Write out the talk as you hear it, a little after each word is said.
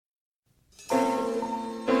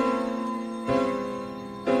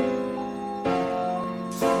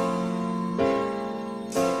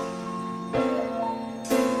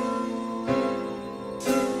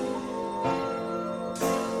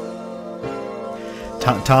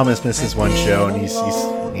Thomas misses one show, and he's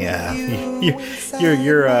yeah.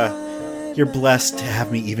 You're blessed to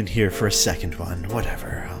have me even here for a second one.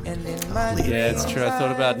 Whatever. I'll leave. Yeah, it's true. I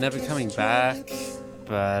thought about never coming back,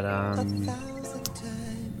 but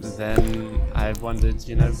then I wondered,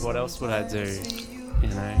 what else would I do?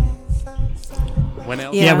 When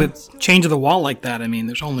else? Yeah, with Change of the Wall like that, I mean,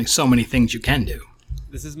 there's only so many things you can do.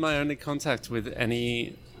 This is my only contact with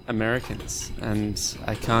any Americans, and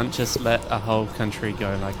I can't just let a whole country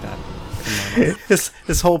go like that.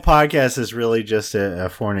 This whole podcast is really just a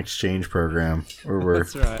foreign exchange program where we're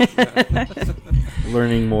That's right. Yeah.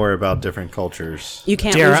 learning more about different cultures. You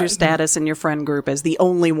can't lose your status in your friend group as the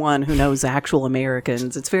only one who knows actual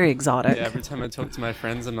Americans. It's very exotic. Yeah, every time I talk to my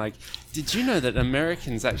friends, I'm like, did you know that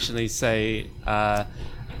Americans actually say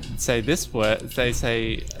this word? They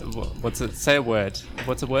say, what's it? Say a word.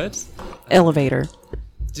 What's a word? Elevator.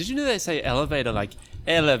 Did you know they say elevator like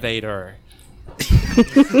elevator?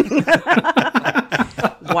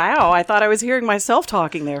 Wow, I thought I was hearing myself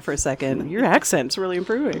talking there for a second. Your accent's really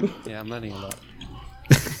improving. Yeah, I'm learning a lot.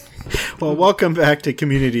 Well, welcome back to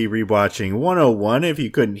Community Rewatching 101. If you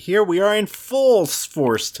couldn't hear, we are in full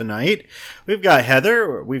force tonight. We've got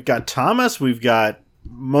Heather, we've got Thomas, we've got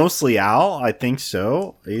mostly Al. I think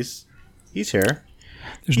so. He's here.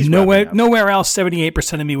 There's nowhere else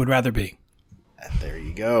 78% of me would rather be. There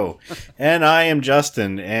you go. And I am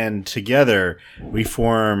Justin, and together we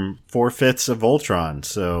form 4/5 of Voltron,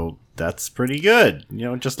 so that's pretty good.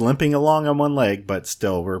 Just limping along on one leg, but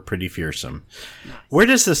still we're pretty fearsome. Nice. Where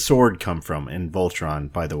does the sword come from in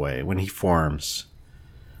Voltron, by the way, when he forms?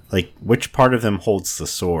 Like, which part of them holds the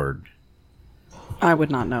sword? I would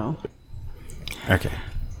not know. Okay.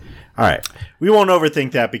 All right. We won't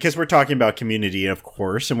overthink that because we're talking about Community, of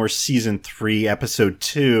course, and we're Season 3, Episode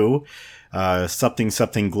 2.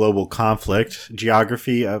 Something global conflict,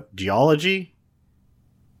 geology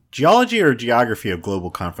or geography of global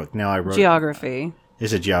conflict. Now I wrote geography.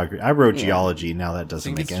 Is it geography? I wrote geology. Now that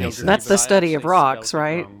doesn't make any sense. That's the study of rocks,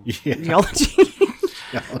 right? Yeah. Geology.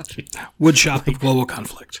 Woodshop of global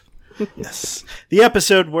conflict. Yes. The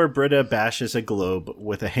episode where Britta bashes a globe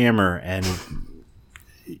with a hammer and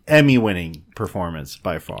Emmy-winning performance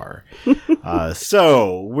by far.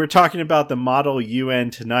 So we're talking about the Model UN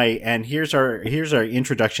tonight, and here's our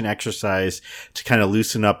introduction exercise to kind of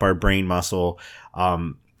loosen up our brain muscle.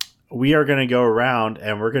 We are going to go around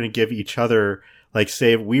and we're going to give each other, like,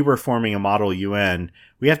 say if we were forming a Model UN,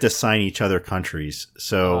 we have to assign each other countries.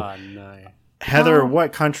 So, no. Heather,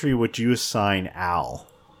 what country would you assign Al?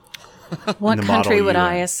 What country would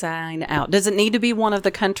I assign out? Does it need to be one of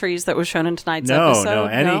the countries that was shown in tonight's episode? No,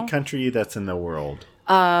 any country that's in the world.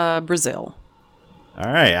 Brazil.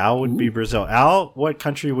 All right, Al would be Brazil. Al, what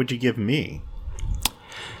country would you give me?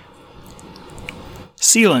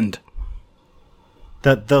 Sealand.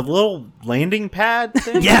 The little landing pad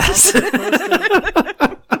thing? Yes.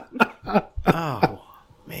 Oh,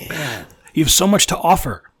 man. You have so much to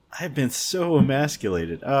offer. I've been so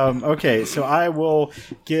emasculated. Okay, so I will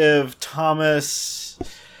give Thomas...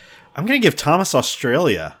 I'm going to give Thomas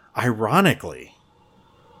Australia, ironically,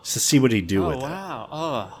 just to see what he'd do with it. Oh, wow.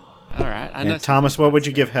 Oh, all right. And Thomas, what would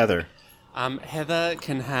you give Heather? Heather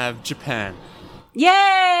can have Japan.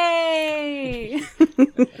 Yay!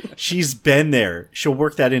 She's been there. She'll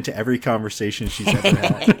work that into every conversation she's ever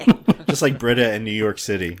had. Just like Britta in New York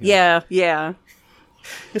City. Yeah.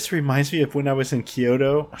 This reminds me of when I was in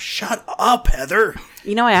Kyoto. Shut up, Heather.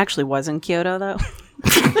 I actually was in Kyoto, though.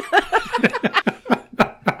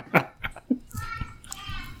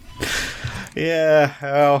 Yeah,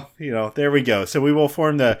 well, there we go. So we will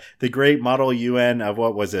form the great Model UN of,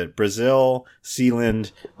 what was it? Brazil,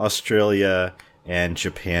 Sealand, Australia, and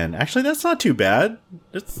Japan. Actually, that's not too bad.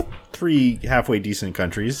 That's 3 halfway decent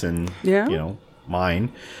countries and,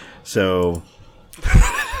 mine. So...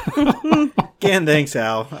 Again, thanks,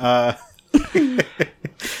 Al.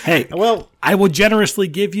 Hey, well, I will generously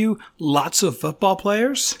give you lots of football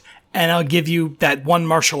players, and I'll give you that one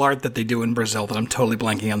martial art that they do in Brazil that I'm totally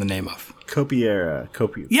blanking on the name of. Capoeira.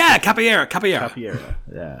 Yeah, capoeira. Capoeira,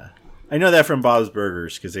 yeah. I know that from Bob's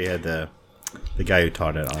Burgers because they had the guy who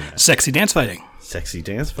taught it on that. Sexy dance fighting,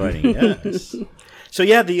 yes. So,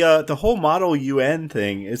 yeah, the whole Model UN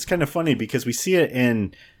thing, it's kind of funny because we see it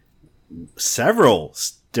in several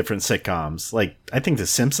different sitcoms. Like, I think The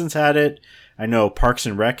Simpsons had it. I know Parks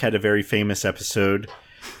and Rec had a very famous episode.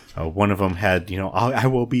 One of them had, I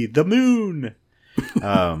will be the moon.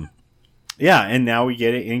 Yeah, and now we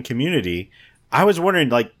get it in Community. I was wondering,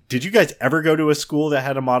 like, did you guys ever go to a school that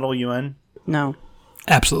had a Model UN? No.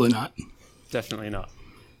 Absolutely not. Definitely not.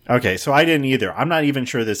 Okay, so I didn't either. I'm not even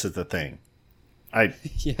sure this is the thing.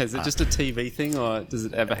 Yeah, is it just a TV thing, or does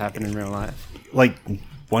it ever happen in real life? Like,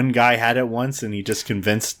 one guy had it once, and he just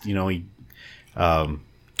convinced, he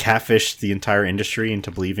catfished the entire industry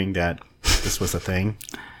into believing that this was a thing.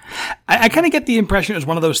 I kind of get the impression it was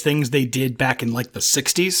one of those things they did back in like the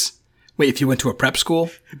 60s. Wait, if you went to a prep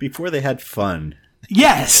school? Before they had fun.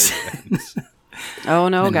 Yes. Oh,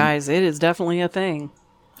 no, guys. It is definitely a thing.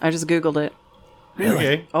 I just Googled it. Really?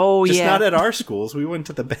 Okay. Oh, just yeah. not at our schools. We went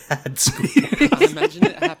to the bad school. I imagine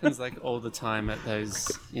it happens like all the time at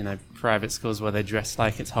those, private schools where they dress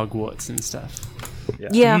like it's Hogwarts and stuff.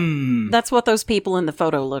 Yeah. That's what those people in the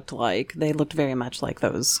photo looked like. They looked very much like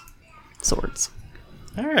those sorts.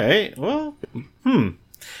 All right. Well,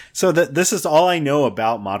 So this is all I know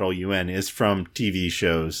about Model UN is from TV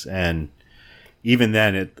shows, and even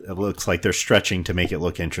then, it looks like they're stretching to make it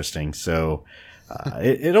look interesting. So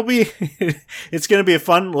it's going to be a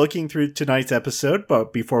fun looking through tonight's episode.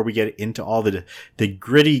 But before we get into all the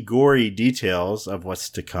gritty, gory details of what's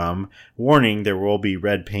to come, warning: there will be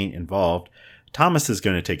red paint involved. Thomas is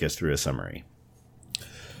going to take us through a summary.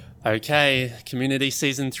 Okay, Community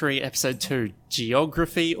Season 3, Episode 2,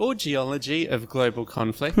 Geography or Geology of Global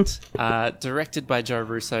Conflict, directed by Joe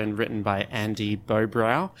Russo and written by Andy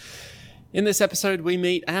Bobrow. In this episode, we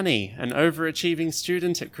meet Annie, an overachieving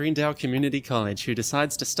student at Greendale Community College who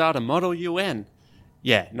decides to start a Model UN.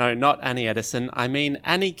 Yeah, no, not Annie Edison, I mean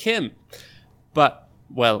Annie Kim. But,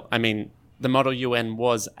 well, the Model UN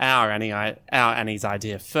was our Annie's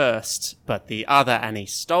idea first, but the other Annie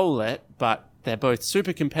stole it, but they're both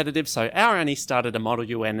super competitive, so our Annie started a Model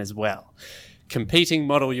UN as well. Competing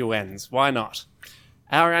Model UNs, why not?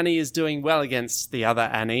 Our Annie is doing well against the other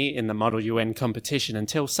Annie in the Model UN competition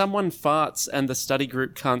until someone farts and the study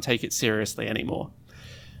group can't take it seriously anymore.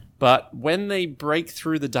 But when they break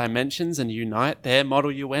through the dimensions and unite their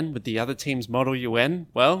Model UN with the other team's Model UN,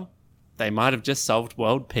 well, they might have just solved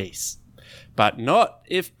world peace. But not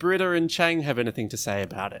if Britta and Chang have anything to say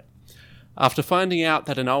about it. After finding out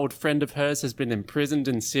that an old friend of hers has been imprisoned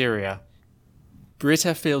in Syria,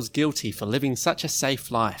 Britta feels guilty for living such a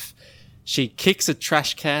safe life. She kicks a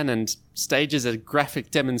trash can and stages a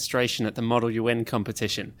graphic demonstration at the Model UN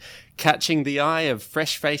competition, catching the eye of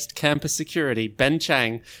fresh-faced campus security Ben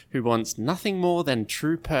Chang, who wants nothing more than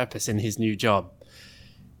true purpose in his new job.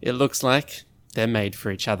 It looks like they're made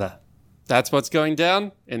for each other. That's what's going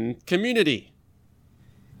down in Community.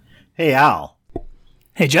 Hey, Al.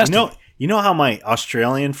 Hey, Justin. You know how my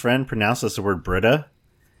Australian friend pronounces the word Britta?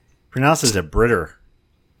 Pronounces it Britter.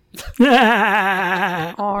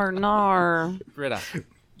 Nar. Britta.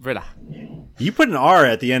 You put an R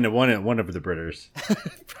at the end of one of the Britters.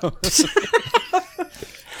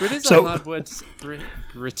 Britta's a hard word.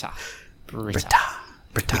 Britta.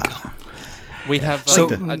 We have.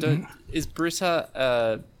 Is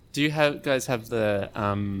Britta? Do you guys have the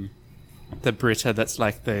Britta that's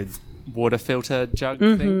like the water filter jug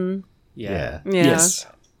thing? Yeah. Yes.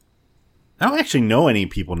 I don't actually know any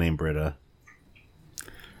people named Britta.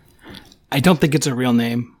 I don't think it's a real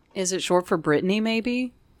name. Is it short for Brittany,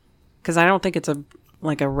 maybe? Because I don't think it's a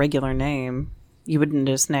regular name. You wouldn't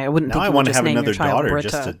just name. I wouldn't. Now think I want to have name another your child daughter Britta.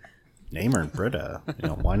 just to name her Britta.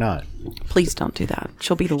 Why not? Please don't do that.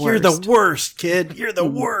 She'll be the worst. You're the worst, kid. You're the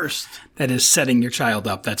worst. That is setting your child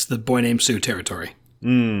up. That's the boy named Sue territory.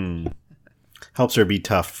 Helps her be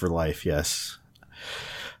tough for life. Yes.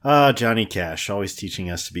 Johnny Cash, always teaching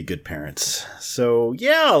us to be good parents. So,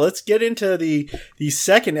 yeah, let's get into the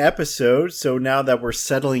second episode. So now that we're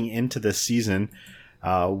settling into this season,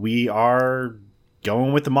 we are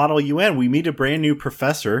going with the Model UN. We meet a brand new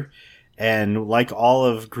professor, and like all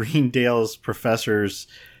of Greendale's professors,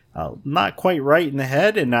 not quite right in the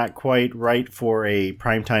head and not quite right for a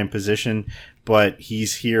primetime position, but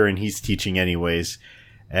he's here and he's teaching anyways.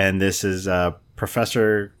 And this is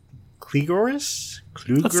Professor Klegoris?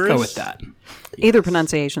 Let's go with that. Either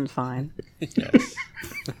pronunciation's fine. Yes.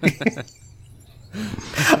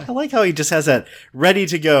 I like how he just has that ready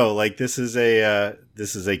to go. Like this is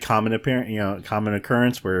a common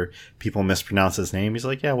occurrence where people mispronounce his name. He's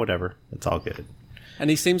like, yeah, whatever, it's all good. And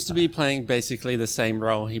he seems to be playing basically the same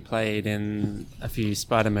role he played in a few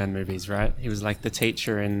Spider-Man movies, right? He was like the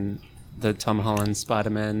teacher in the Tom Holland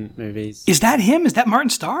Spider-Man movies. Is that him? Is that Martin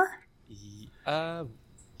Starr?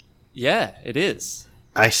 Yeah, it is.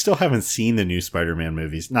 I still haven't seen the new Spider-Man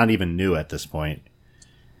movies. Not even new at this point.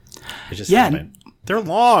 I just haven't. They're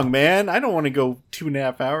long, man. I don't want to go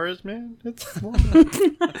 2.5 hours, man. It's long.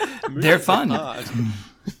 They're fun.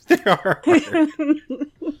 They are hard.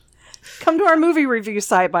 Come to our movie review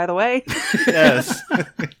site, by the way. Yes.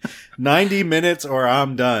 90 minutes or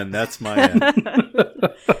I'm done. That's my end.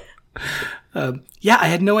 Yeah, I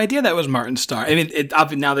had no idea that was Martin Starr. I mean,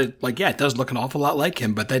 now that it does look an awful lot like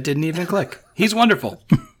him, but that didn't even click. He's wonderful.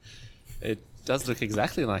 It does look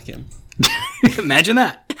exactly like him. Imagine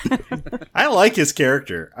that. I like his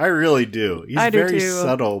character. I really do. He's very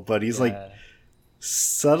subtle, but he's like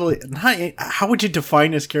subtly. How would you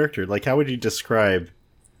define his character? Like, how would you describe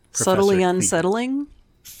subtly unsettling?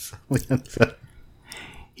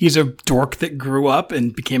 He's a dork that grew up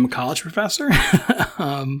and became a college professor.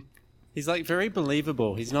 He's like very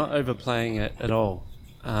believable. He's not overplaying it at all.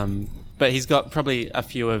 But he's got probably a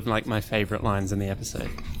few of like my favorite lines in the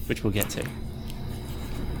episode, which we'll get to.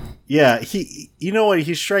 Yeah, you know what?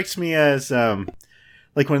 He strikes me as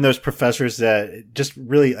like one of those professors that just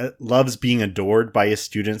really loves being adored by his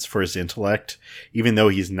students for his intellect, even though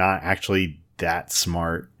he's not actually that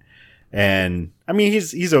smart. And I mean,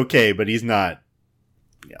 he's okay, but he's not,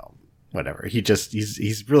 whatever.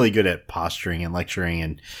 He's really good at posturing and lecturing,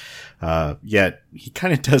 and yet he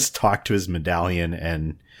kind of does talk to his medallion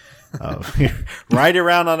and ride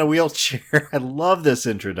around on a wheelchair. I love this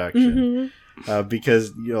introduction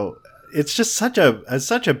because it's just such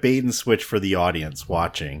a bait and switch for the audience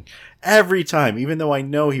watching every time. Even though I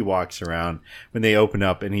know he walks around when they open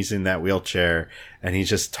up and he's in that wheelchair and he's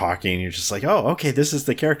just talking, you're just like, oh, okay, this is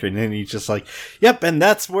the character. And then he's just like, yep, and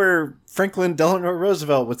that's where Franklin Delano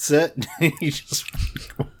Roosevelt would sit. And he just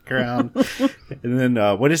walk around. And then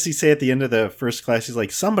what does he say at the end of the first class? He's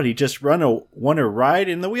like, somebody just want to ride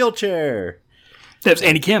in the wheelchair. That was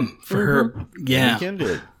Annie Kim for her. Yeah, Annie Kim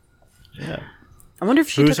did. Yeah. I wonder if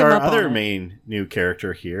she Who's took him our up other on it. main new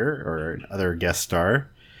character here, or another guest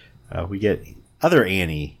star? We get other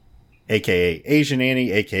Annie, aka Asian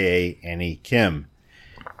Annie, aka Annie Kim,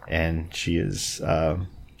 and she is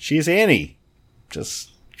Annie,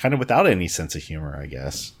 just kind of without any sense of humor, I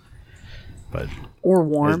guess. But Or as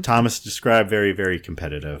warm. Thomas described, very, very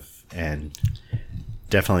competitive, and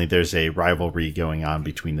definitely there's a rivalry going on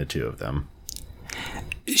between the two of them.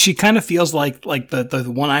 She kind of feels like the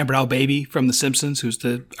one eyebrow baby from The Simpsons, who's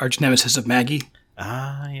the arch nemesis of Maggie.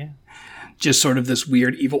 Ah, yeah. Just sort of this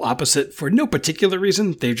weird evil opposite for no particular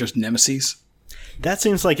reason. They're just nemesis. That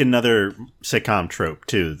seems like another sitcom trope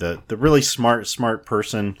too. The really smart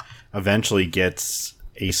person eventually gets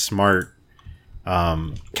a smart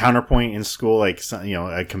counterpoint in school, like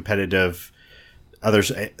a competitive,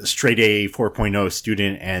 others straight A 4.0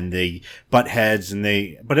 student, and they butt heads,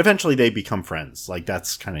 but eventually they become friends. Like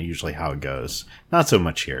that's kind of usually how it goes. Not so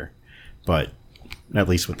much here, but at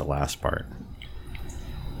least with the last part.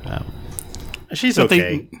 She's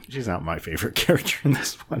okay. She's not my favorite character in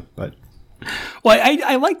this one, but well,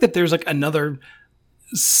 I like that there's like another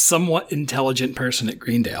somewhat intelligent person at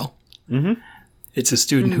Greendale. Mm-hmm. It's a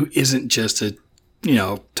student who isn't just a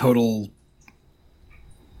total.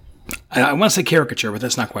 I want to say caricature, but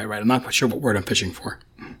that's not quite right. I'm not quite sure what word I'm fishing for.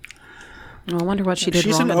 Well, I wonder what she did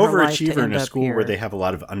she's wrong an in her life to overachiever in end a up school here. where they have a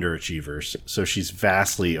lot of underachievers, so she's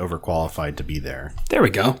vastly overqualified to be there. There we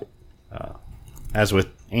go. As with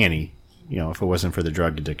Annie, if it wasn't for the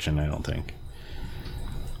drug addiction, I don't think.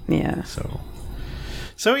 Yeah. So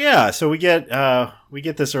we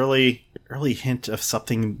get this early hint of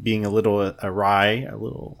something being a little awry, a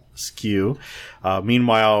little skew.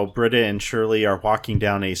 Meanwhile, Britta and Shirley are walking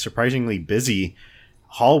down a surprisingly busy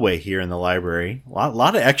hallway here in the library. A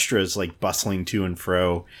lot of extras like bustling to and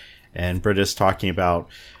fro, and Britta's talking about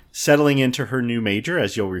settling into her new major.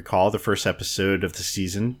 As you'll recall, the first episode of the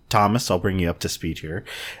season, Thomas, I'll bring you up to speed here,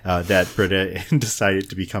 that Britta decided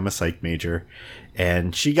to become a psych major,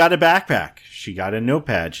 and she got a backpack. She got a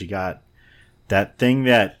notepad. She got that thing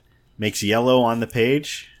that makes yellow on the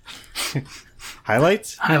page.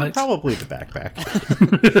 Highlights? Probably the backpack.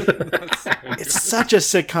 It's such a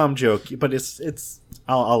sitcom joke, but it's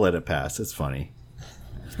I'll let it pass. It's funny.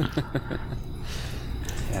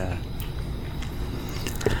 Yeah.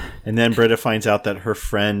 And then Britta finds out that her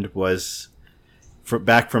friend was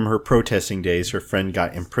back from her protesting days. Her friend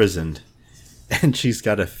got imprisoned, and she's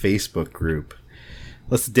got a Facebook group.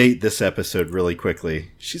 Let's date this episode really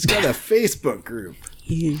quickly. She's got a Facebook group.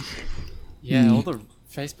 Yeah, all the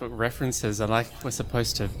Facebook references are like we're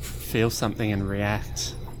supposed to feel something and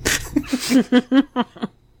react.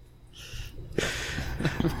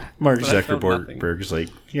 Mark But I felt Zuckerberg's like,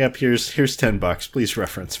 yep, here's $10. Please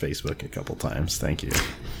reference Facebook a couple times. Thank you.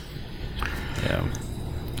 Yeah.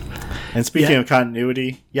 And speaking of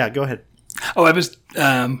continuity, yeah, go ahead. Oh, I was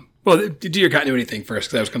well, do your continuity thing first,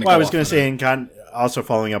 because I was going to. Well, I was going to say, also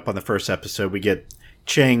following up on the first episode, we get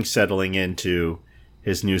Chang settling into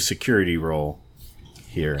his new security role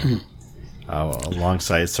here,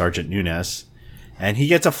 alongside Sergeant Nunes, and he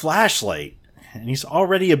gets a flashlight, and he's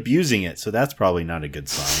already abusing it, so that's probably not a good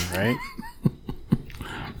sign, right?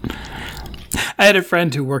 I had a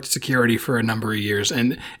friend who worked security for a number of years,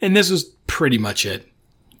 and this was pretty much it.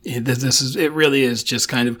 It really is just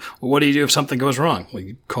kind of, well, what do you do if something goes wrong? Well,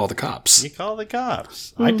 you call the cops. You call the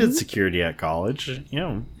cops. I did security at college. You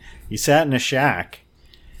know, you sat in a shack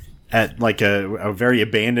at like a very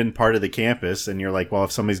abandoned part of the campus, and you're like, well,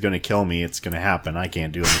 if somebody's going to kill me, it's going to happen. I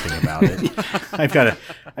can't do anything about it. I've got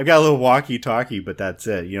a little walkie-talkie, but that's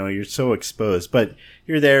it. You know, you're so exposed, but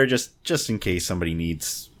you're there just in case somebody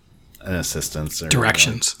needs an assistance or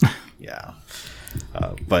Directions. Yeah.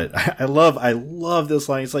 But I love this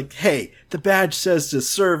line. It's like, hey, the badge says to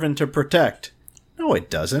serve and to protect. No, it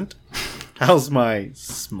doesn't. How's my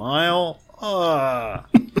smile?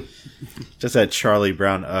 Just that Charlie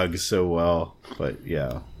Brown Ugg so well. But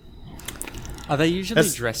yeah. Are they usually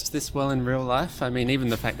dressed this well in real life? I mean, even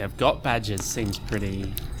the fact they've got badges seems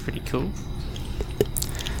pretty cool.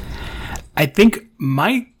 I think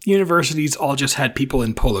my universities all just had people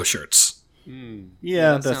in polo shirts.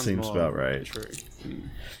 Yeah, that seems about right. True.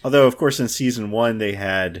 Although, of course, in season 1 they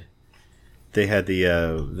had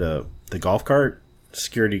the golf cart,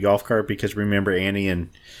 security golf cart, because remember Annie and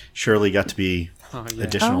Shirley got to be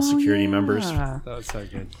additional security members. That was so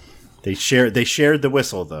good. They shared the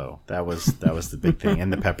whistle though. That was the big thing,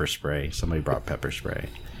 and the pepper spray. Somebody brought pepper spray,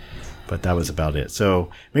 but that was about it. So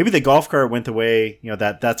maybe the golf cart went the way, you know,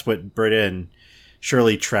 that's what Britta and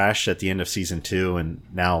Shirley trashed at the end of season 2, and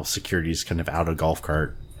now security's kind of out of golf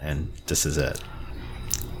cart, and this is it.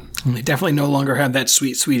 And they definitely no longer have that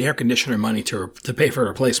sweet air conditioner money to pay for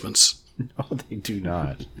replacements. No, they do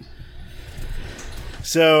not.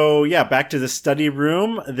 So yeah, back to the study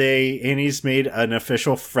room. Annie's made an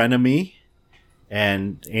official frenemy,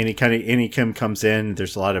 and Annie Kim comes in.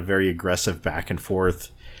 There's a lot of very aggressive back and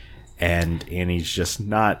forth, and Annie's just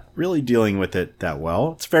not really dealing with it that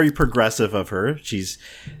well. It's very progressive of her. She's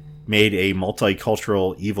made a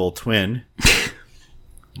multicultural evil twin.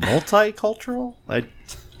 Multicultural?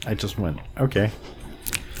 I just went, okay.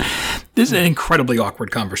 This is an incredibly awkward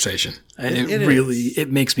conversation. And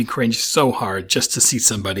it makes me cringe so hard just to see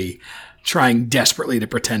somebody trying desperately to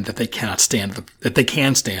pretend that they can stand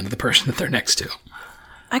the person that they're next to.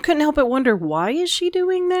 I couldn't help but wonder, why is she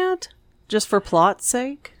doing that? Just for plot's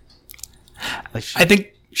sake? I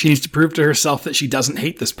think she needs to prove to herself that she doesn't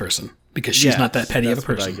hate this person, because she's not that petty of a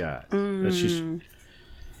person. That's what I got.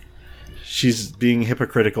 She's being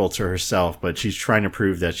hypocritical to herself, but she's trying to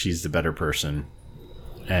prove that she's the better person.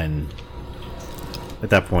 And at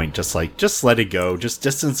that point, just let it go. Just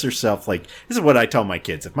distance yourself. Like, this is what I tell my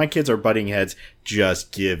kids. If my kids are butting heads,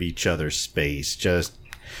 just give each other space. Just,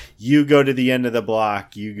 you go to the end of the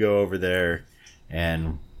block, you go over there,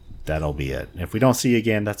 and that'll be it. If we don't see you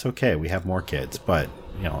again, that's okay. We have more kids. But,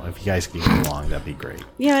 you know, if you guys can get along, that'd be great.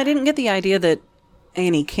 Yeah, I didn't get the idea that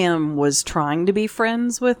Annie Kim was trying to be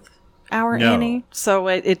friends with our Annie. So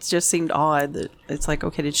it just seemed odd that it's like,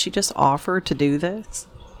 okay, did she just offer to do this?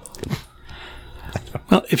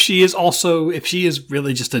 Well, if she is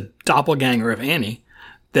really just a doppelganger of Annie,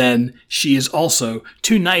 then she is also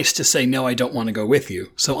too nice to say, no, I don't want to go with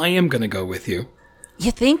you. So I am going to go with you.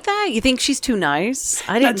 You think that? You think she's too nice?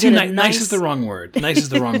 I didn't Not too get nice is the wrong word. Nice is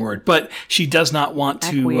the wrong word. But she does not want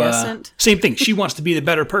to... Acquiescent? Same thing. She wants to be the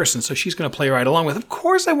better person, so she's going to play right along with, of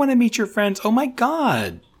course I want to meet your friends. Oh my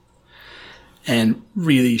God. And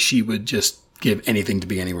really, she would just give anything to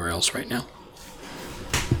be anywhere else right now.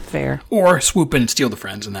 Fair. Or swoop in and steal the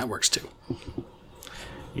friends, and that works too.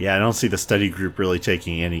 Yeah, I don't see the study group really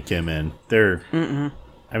taking Annie Kim in. They're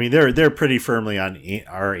pretty firmly on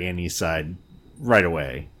our Annie's side right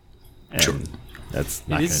away. And sure. That's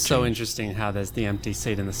not It is so change. interesting how there's the empty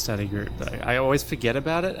seat in the study group, though. I always forget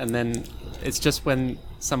about it, and then it's just when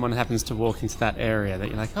someone happens to walk into that area that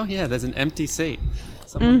you're like, oh yeah, there's an empty seat.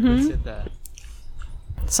 Someone could sit there.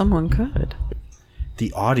 Someone could.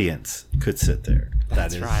 The audience could sit there.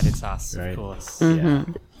 That's right, it's us, right? of course. Yeah.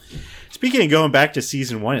 Speaking of going back to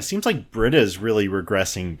season 1, it seems like Britta's really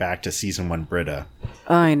regressing back to season 1 Britta.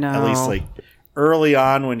 I know. At least like early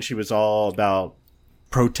on when she was all about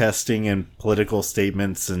protesting and political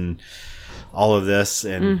statements and all of this,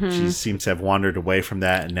 and she seems to have wandered away from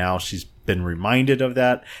that, and now she's been reminded of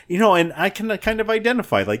that. You know, and I can kind of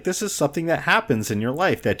identify, like, this is something that happens in your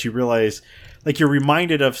life that you realize, like, you're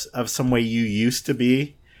reminded of some way you used to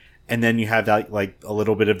be, and then you have that, like, a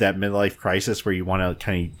little bit of that midlife crisis where you want to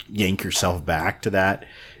kind of yank yourself back to that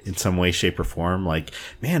in some way, shape, or form. Like,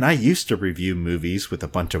 man, I used to review movies with a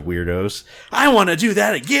bunch of weirdos. I want to do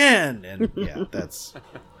that again. And yeah, that's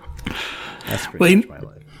pretty much my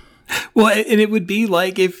life. Well, and it would be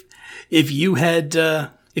like if you had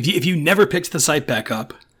if you never picked the site back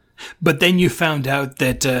up, But then you found out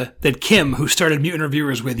that Kim, who started Mutant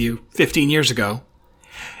Reviewers with you 15 years ago,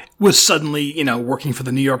 was suddenly, working for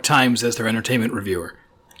the New York Times as their entertainment reviewer.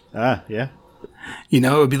 Ah, yeah. It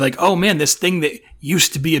would be like, oh man, this thing that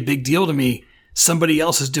used to be a big deal to me, somebody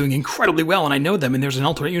else is doing incredibly well, and I know them, and there's an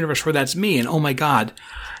alternate universe where that's me, and oh my god,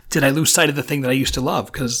 did I lose sight of the thing that I used to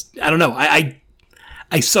love? Because, I don't know, I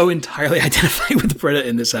so entirely identify with Britta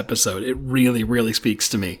in this episode. It really, really speaks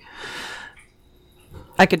to me.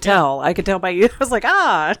 I could tell by you. I was like,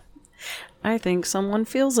 I think someone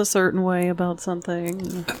feels a certain way about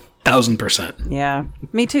something. 1000%. Yeah.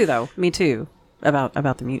 Me too, though. Me too. About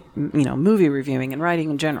the movie reviewing and writing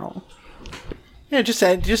in general. Yeah, just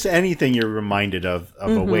anything you're reminded of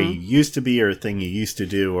a way you used to be, or a thing you used to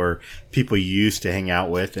do, or people you used to hang out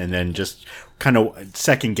with, and then just kind of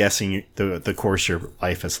second guessing the course your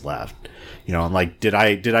life has left. I'm like, did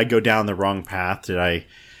I go down the wrong path? Did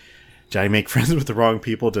I make friends with the wrong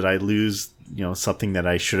people? Did I lose something that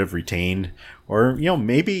I should have retained? Or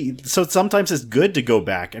maybe so. Sometimes it's good to go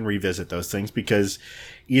back and revisit those things, because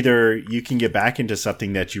either you can get back into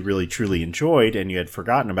something that you really truly enjoyed and you had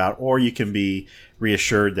forgotten about, or you can be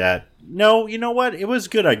reassured that, no, you know what? It was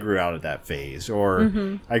good I grew out of that phase,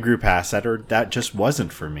 or I grew past that, or that just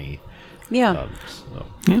wasn't for me. Yeah.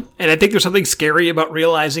 Yeah. And I think there's something scary about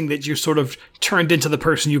realizing that you sort of turned into the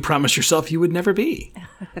person you promised yourself you would never be.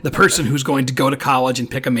 The person who's going to go to college and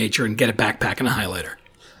pick a major and get a backpack and a highlighter.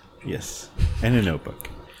 Yes. And a notebook.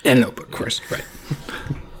 And a notebook, of course. Right.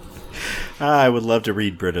 I would love to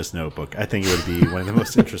read Britta's notebook. I think it would be one of the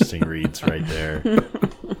most interesting reads right there.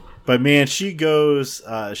 But man, she goes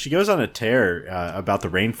on a tear about the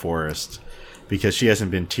rainforest, because she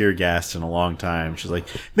hasn't been tear gassed in a long time. She's like,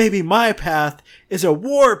 maybe my path is a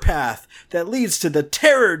war path that leads to the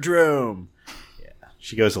terror drome. Yeah,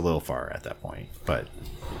 she goes a little far at that point, but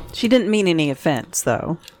she didn't mean any offense,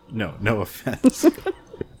 though. No offense.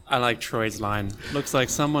 I like Troy's line. Looks like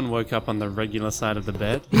someone woke up on the regular side of the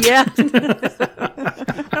bed. Yeah.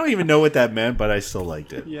 I don't even know what that meant, but I still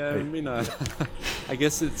liked it. Yeah, I mean, I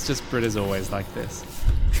guess it's just Britta's always like this.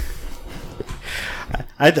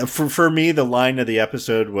 For me, the line of the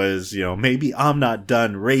episode was, maybe I'm not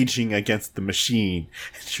done raging against the machine.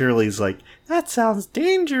 And Shirley's like, that sounds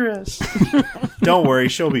dangerous. Don't worry,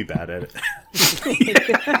 she'll be bad at it.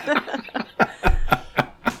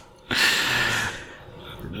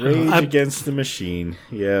 Rage against the machine.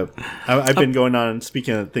 Yeah. I've been going on,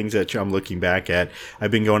 speaking of things that I'm looking back at,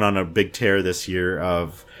 I've been going on a big tear this year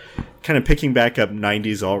of kind of picking back up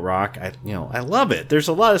 90s alt rock. I love it. There's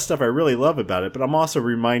a lot of stuff I really love about it, but I'm also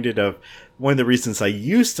reminded of one of the reasons I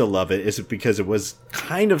used to love it is because it was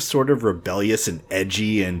kind of sort of rebellious and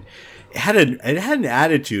edgy, and it had an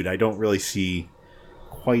attitude I don't really see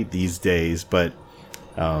quite these days. But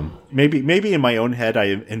maybe in my own head I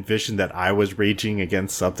envisioned that I was raging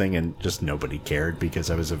against something and just nobody cared because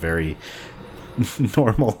I was a very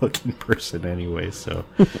normal looking person anyway. So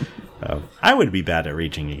I would be bad at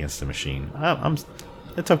raging against the machine.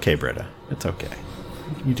 It's okay, Britta. It's okay.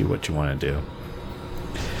 You do what you want to do.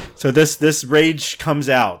 So this rage comes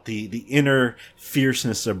out, the inner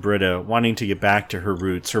fierceness of Britta wanting to get back to her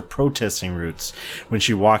roots, her protesting roots, when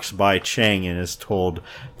she walks by Chang and is told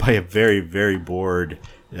by a very, very bored,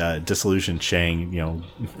 disillusioned Chang,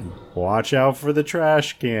 watch out for the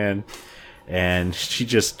trash can. And she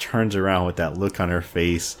just turns around with that look on her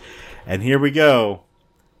face. And here we go.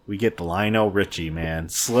 We get the Lionel Richie, man.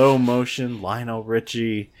 Slow motion Lionel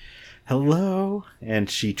Richie. Hello. And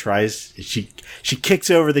she kicks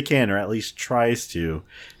over the can, or at least tries to,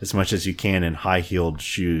 as much as you can in high-heeled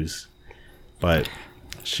shoes. But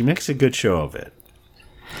she makes a good show of it.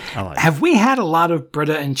 Have we had a lot of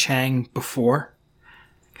Britta and Chang before?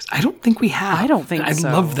 Because I don't think we have. I don't think so.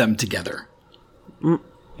 I love them together.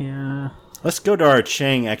 Yeah. Let's go to our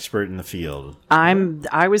Chang expert in the field.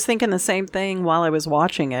 I was thinking the same thing while I was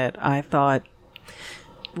watching it. I thought,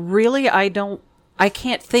 really, I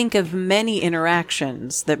can't think of many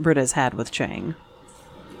interactions that Britta's had with Chang.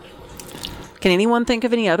 Can anyone think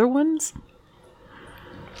of any other ones?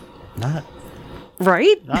 Not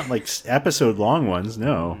like episode long ones,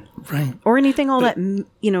 no. Right. Or anything that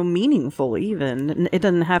meaningful even. It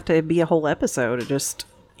doesn't have to be a whole episode, just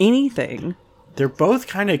anything. They're both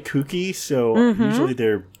kind of kooky, so usually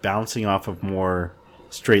they're bouncing off of more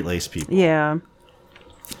straight-laced people. Yeah.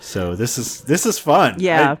 So this is fun.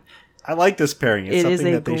 Yeah. I like this pairing. It's it is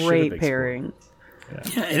something a that they great pairing.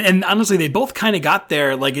 Yeah, and honestly, they both kind of got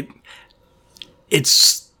there. Like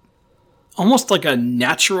it's almost like a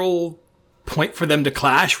natural point for them to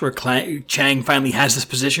clash, where Chang finally has this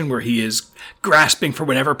position where he is grasping for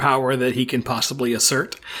whatever power that he can possibly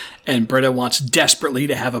assert, and Britta wants desperately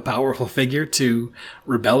to have a powerful figure to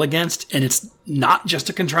rebel against, and it's not just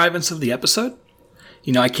a contrivance of the episode.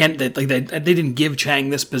 You know, I can't. They didn't give Chang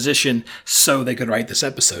this position so they could write this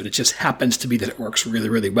episode. It just happens to be that it works really,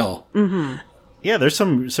 really well. Mm-hmm. Yeah, there's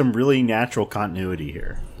some really natural continuity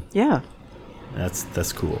here. Yeah,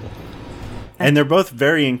 that's cool. And they're both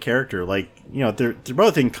very in character. Like, you know, they're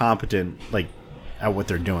both incompetent, like, at what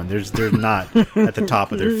they're doing. They're not at the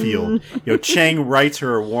top of their field. You know, Chang writes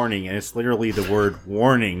her a warning, and it's literally the word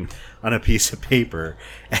 "warning" on a piece of paper,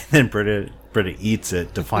 and then Britta eats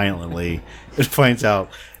it defiantly. It finds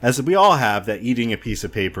out, as we all have, that eating a piece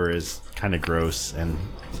of paper is kind of gross and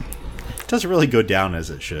doesn't really go down as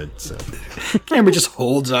it should. So Amber just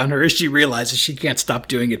holds on her as she realizes she can't stop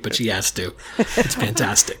doing it, but she has to. It's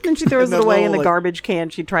fantastic. And she throws it away in the garbage can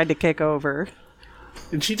she tried to kick over.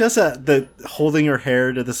 And she does that, the holding her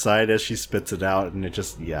hair to the side as she spits it out, and it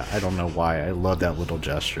just, I don't know why. I love that little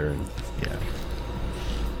gesture. And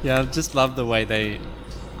Yeah, I just love the way they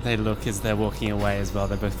look as they're walking away as well.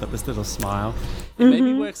 They both got this little smile. It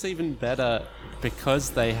maybe works even better because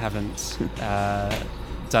they haven't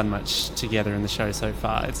done much together in the show so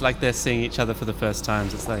far. It's like they're seeing each other for the first time.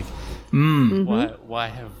 It's like, why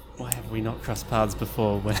have we not crossed paths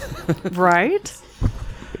before? Right?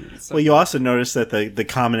 Well, you also notice that the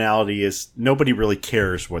commonality is nobody really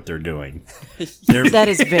cares what they're doing. That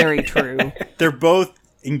is very true. They're both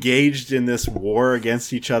engaged in this war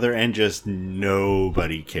against each other, and just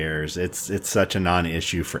nobody cares. It's such a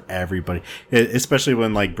non-issue for everybody, especially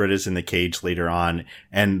when, like, Britta's in the cage later on,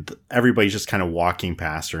 and everybody's just kind of walking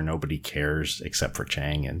past her. Nobody cares except for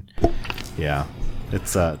Chang, and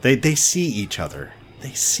it's they see each other.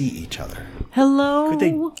 They see each other. Hello.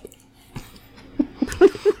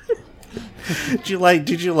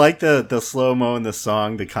 Did you like the slow-mo and the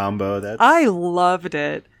song, the combo? I loved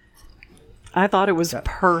it. I thought it was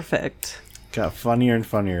perfect. Got funnier and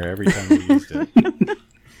funnier every time we used it.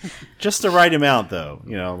 Just the right amount, though.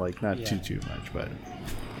 You know, like, not too much, but...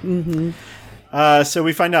 Mm-hmm. So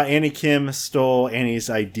we find out Annie Kim stole Annie's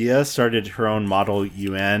idea, started her own model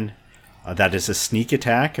UN. That is a sneak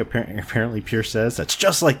attack, apparently Pierce says. That's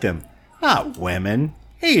just like them. Not women.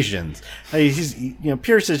 Asians.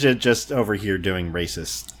 Pierce is just over here doing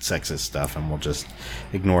racist, sexist stuff, and we'll just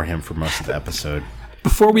ignore him for most of the episode.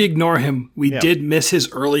 Before we ignore him, we did miss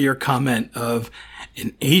his earlier comment of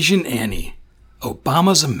an Asian Annie,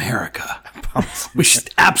 Obama's America, which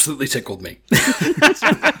absolutely tickled me.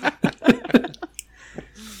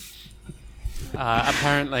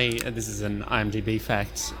 Apparently, this is an IMDb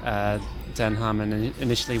fact, Dan Harmon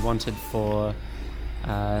initially wanted for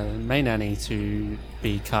Main Annie to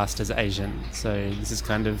be cast as Asian, so this is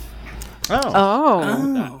kind of...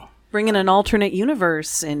 Oh. Bringing an alternate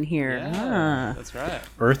universe in here. Yeah, that's right.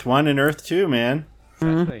 Earth 1 and Earth 2, man.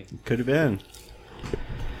 Exactly. Could have been.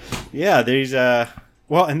 Yeah, there's...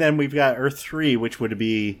 well, and then we've got Earth 3, which would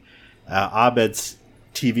be Abed's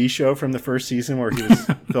TV show from the first season where he was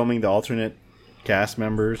filming the alternate cast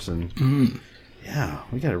members. And yeah,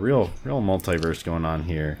 we got a real multiverse going on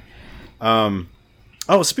here.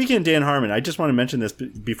 Speaking of Dan Harmon, I just want to mention this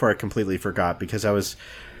before I completely forgot, because I was...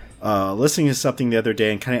 listening to something the other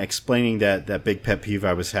day and kind of explaining that big pet peeve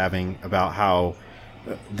I was having about how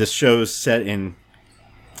this show's set in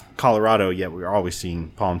Colorado, yet we're always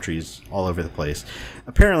seeing palm trees all over the place.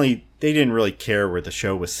 Apparently, they didn't really care where the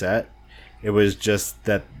show was set. It was just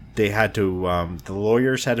that they had to, the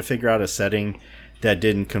lawyers had to figure out a setting that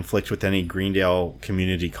didn't conflict with any Greendale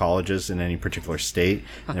community colleges in any particular state.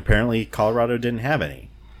 And apparently, Colorado didn't have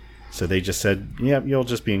any. So they just said, yeah, you'll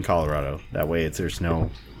just be in Colorado. That way there's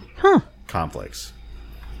no... conflicts.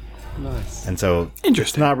 Nice. And so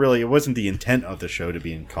interesting. It wasn't the intent of the show to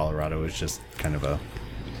be in Colorado. It was just kind of a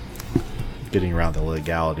getting around the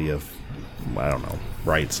legality of, I don't know,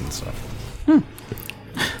 rights and stuff.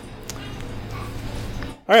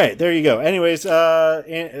 All right, there you go. Anyways,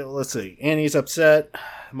 let's see. Annie's upset.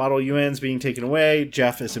 Model UN's being taken away.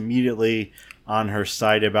 Jeff is immediately on her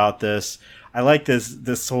side about this. I like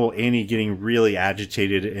this whole Annie getting really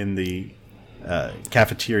agitated in the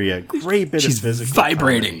cafeteria. Great bit of physical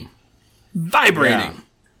vibrating.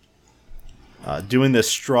 Yeah. Doing the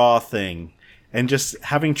straw thing and just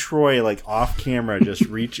having Troy, like, off camera, just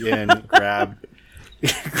reach in, grab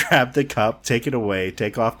the cup, take it away,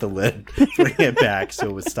 take off the lid, bring it back so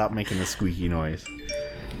it would stop making the squeaky noise.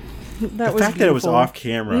 The fact beautiful. that it was off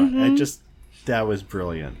camera, that was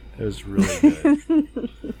brilliant. It was really good.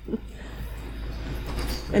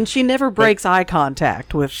 And she never breaks eye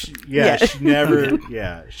contact with. She never.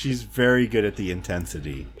 Yeah, she's very good at the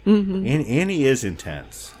intensity. Mm-hmm. And Annie is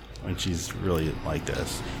intense when she's really like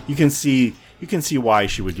this. You can see why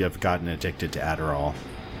she would have gotten addicted to Adderall,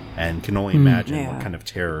 and can only imagine what kind of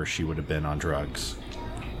terror she would have been on drugs.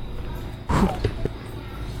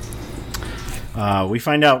 We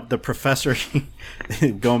find out the professor,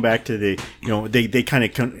 going back to the, they kind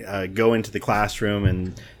of go into the classroom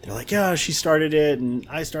and they're like, yeah, she started it and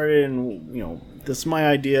I started it and, this is my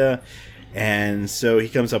idea. And so he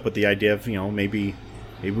comes up with the idea of, maybe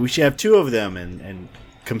we should have two of them and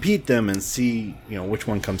compete them and see, which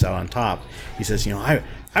one comes out on top. He says,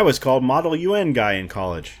 I was called Model UN guy in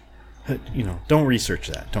college. Don't research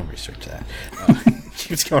that. Don't research that.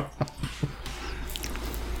 Keeps going on.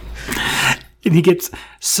 And he gets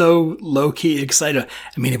so low-key excited.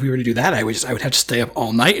 I mean, if we were to do that, I would have to stay up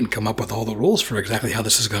all night and come up with all the rules for exactly how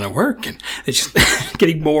this is going to work. And it's just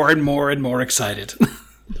getting more and more and more excited.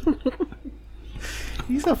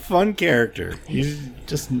 He's a fun character. He's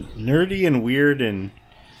just nerdy and weird and,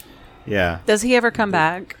 yeah. Does he ever come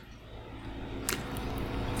back?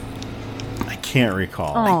 I can't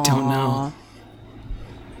recall. I don't know.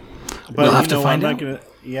 But we'll have to find out.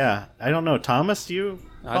 I don't know. Thomas, do you...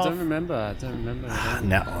 I don't remember.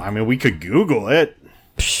 No, I mean, we could Google it.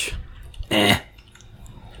 Yeah,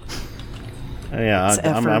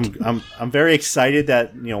 I'm very excited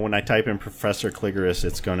that when I type in Professor Cligoris,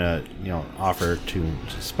 it's gonna offer to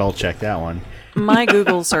spell check that one. My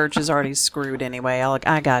Google search is already screwed anyway.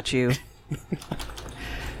 I got you.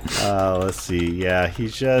 Let's see. Yeah,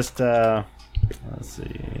 he's just let's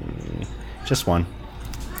see, just one.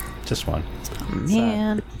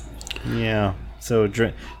 Man. Yeah. So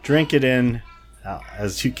drink it in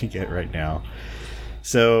as you can get right now.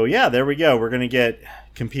 So yeah, there we go. We're gonna get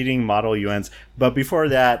competing Model UNs. But before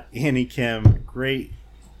that, Annie Kim, great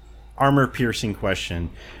armor-piercing question,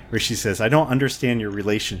 where she says, "I don't understand your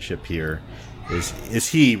relationship here. Is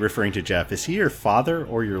he, referring to Jeff? Is he your father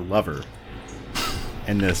or your lover?"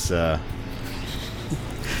 And this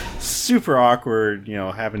super awkward,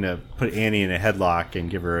 having to put Annie in a headlock and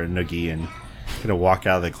give her a noogie and kind of walk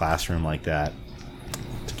out of the classroom like that.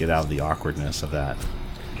 Get out of the awkwardness of that.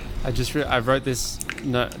 I wrote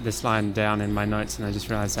this line down in my notes, and I just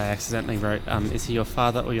realized I accidentally wrote, "Is he your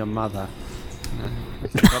father or your mother?" I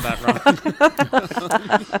got that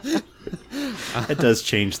wrong. It does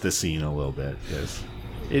change the scene a little bit. Yes.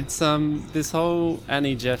 It's this whole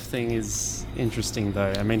Annie Jeff thing is interesting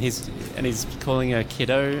though. I mean, he's calling her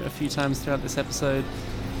kiddo a few times throughout this episode,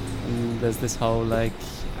 and there's this whole I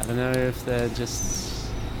don't know if they're just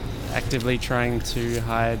actively trying to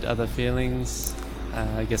hide other feelings.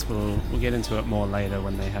 I guess we'll get into it more later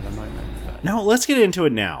when they have a moment. But. No, let's get into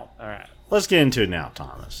it now. All right. Let's get into it now,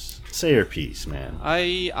 Thomas. Say your piece, man.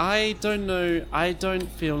 I don't know. I don't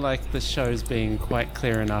feel like the show's being quite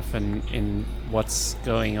clear enough in what's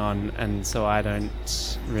going on, and so I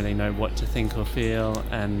don't really know what to think or feel.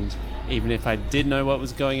 And even if I did know what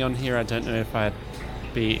was going on here, I don't know if I'd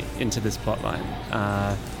be into this plotline.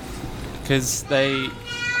 Because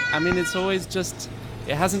it's always just...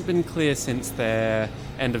 It hasn't been clear since their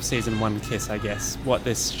end of season 1 kiss, I guess, what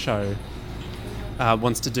this show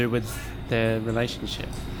wants to do with their relationship.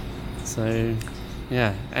 So,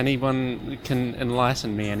 yeah, anyone can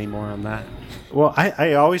enlighten me any more on that. Well,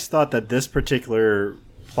 I always thought that this particular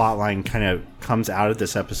plotline kind of comes out of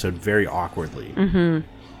this episode very awkwardly. Mm-hmm.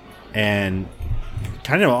 And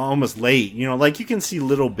kind of almost late, you can see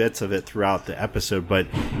little bits of it throughout the episode, but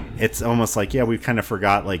it's almost like, yeah, we've kind of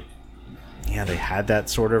forgot, they had that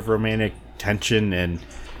sort of romantic tension, and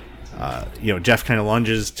Jeff kind of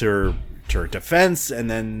lunges to her defense, and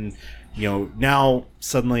then now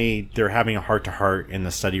suddenly they're having a heart-to-heart in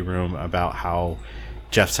the study room about how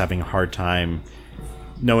Jeff's having a hard time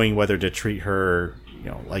knowing whether to treat her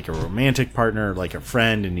like a romantic partner, like a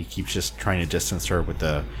friend, and he keeps just trying to distance her with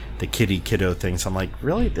the kiddo thing. So I'm like,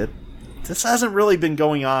 really? This hasn't really been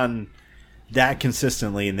going on that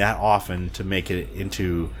consistently and that often to make it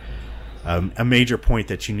into a major point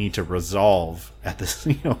that you need to resolve at this.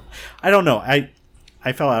 I don't know.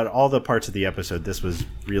 I felt out all the parts of the episode, this was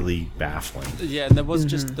really baffling. Yeah, and there was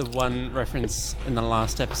just the one reference in the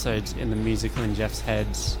last episode in the musical in Jeff's head.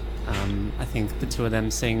 I think the two of them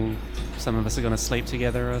sing "Some of Us Are Gonna Sleep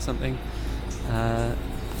Together" or something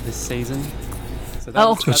this season. So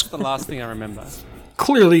that's the last thing I remember.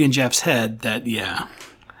 Clearly in Jeff's head that, yeah.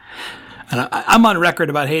 And I'm on record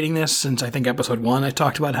about hating this since I think episode 1 I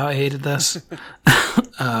talked about how I hated this.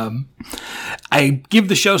 I give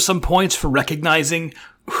the show some points for recognizing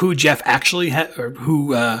who Jeff actually or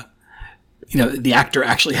who the actor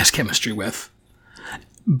actually has chemistry with.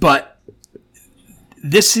 But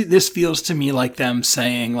this feels to me like them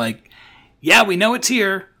saying, like, yeah, we know it's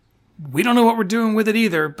here. We don't know what we're doing with it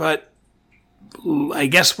either, but I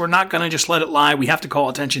guess we're not going to just let it lie. We have to call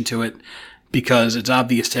attention to it because it's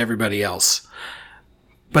obvious to everybody else.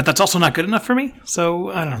 But that's also not good enough for me, so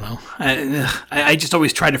I don't know. I just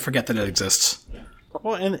always try to forget that it exists.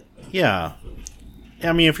 Well, and yeah.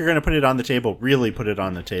 I mean, if you're going to put it on the table, really put it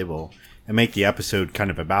on the table and make the episode kind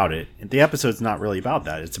of about it. The episode's not really about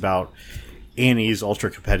that. It's about Annie's ultra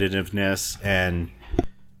competitiveness and,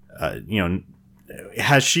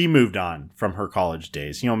 has she moved on from her college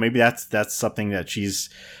days? Maybe that's something that she's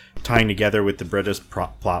tying together with the Britta's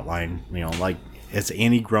plot line, like, has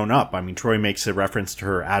Annie grown up? I mean, Troy makes a reference to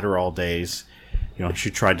her Adderall days.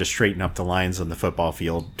 She tried to straighten up the lines on the football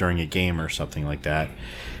field during a game or something like that.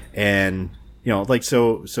 And,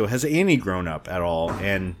 so has Annie grown up at all?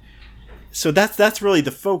 And so that's really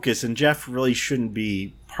the focus, and Jeff really shouldn't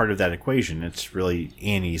be part of that equation. It's really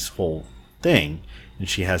Annie's whole thing, and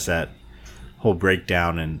she has that whole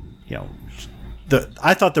breakdown. And,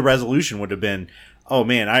 I thought the resolution would have been, oh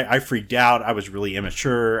man, I freaked out. I was really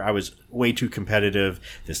immature. I was way too competitive.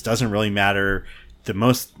 This doesn't really matter. The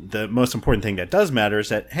most important thing that does matter is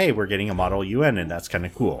that, hey, we're getting a model UN, and that's kind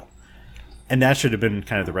of cool. And that should have been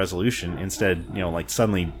kind of the resolution. Instead,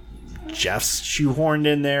 suddenly Jeff's shoehorned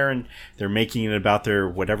in there, and they're making it about their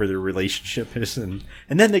whatever their relationship is, and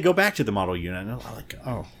then they go back to the model UN. And I'm like,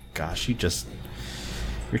 oh gosh,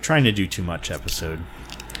 you're trying to do too much, episode.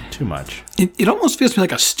 Too much. It almost feels to me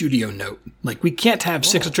like a studio note. Like, we can't have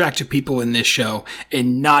 6 attractive people in this show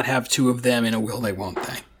and not have 2 of them in a will they won't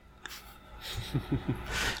they.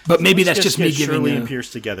 But maybe that's just me giving Shirley and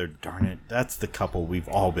Pierce together. Darn it, that's the couple we've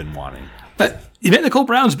all been wanting. But Nicole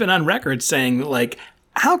Brown's been on record saying, like,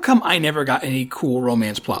 how come I never got any cool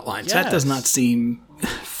romance plot lines? Yes. That does not seem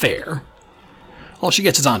fair. All she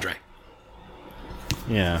gets is Andre.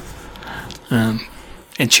 Yeah.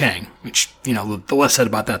 And Chang, which, the less said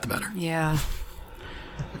about that, the better. Yeah.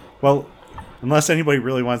 Well, unless anybody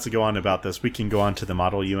really wants to go on about this, we can go on to the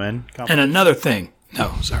Model UN complex. And another thing.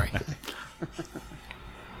 No, sorry.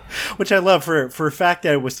 Which I love for a fact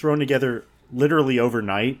that it was thrown together literally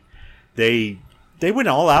overnight. They went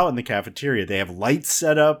all out in the cafeteria. They have lights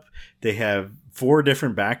set up. They have 4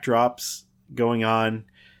 different backdrops going on.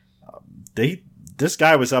 This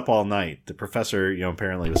guy was up all night. The professor,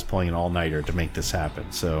 apparently was pulling an all-nighter to make this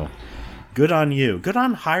happen. So, good on you. Good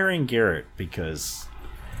on hiring Garrett, because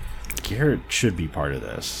Garrett should be part of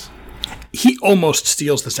this. He almost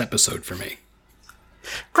steals this episode for me.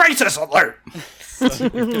 Crisis alert!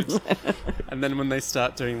 And then when they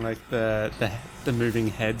start doing like the moving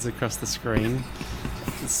heads across the screen,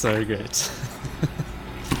 it's so good.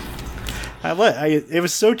 It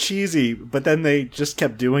was so cheesy, but then they just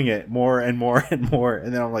kept doing it more and more and more,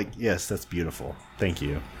 and then I'm like, yes, that's beautiful. Thank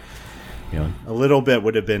you. A little bit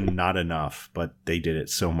would have been not enough, but they did it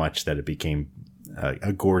so much that it became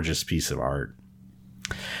a gorgeous piece of art.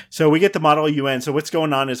 So we get the Model UN. So what's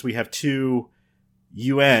going on is we have 2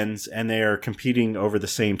 UNs, and they are competing over the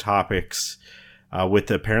same topics with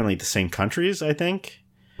apparently the same countries, I think.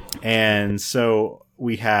 And so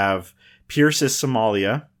we have Pierce is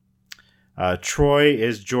Somalia. Troy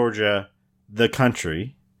is Georgia, the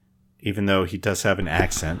country, even though he does have an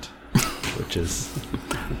accent, which is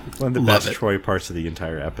one of the best Troy parts of the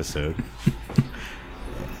entire episode.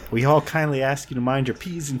 We all kindly ask you to mind your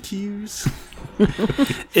P's and Q's.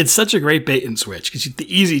 It's such a great bait and switch, because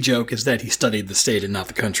the easy joke is that he studied the state and not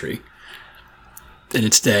the country. And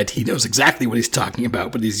instead, he knows exactly what he's talking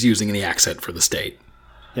about, but he's using the accent for the state.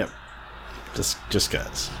 Yep. Just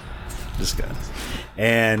guys.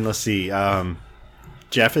 And let's see.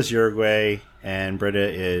 Jeff is Uruguay, and Britta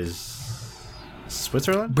is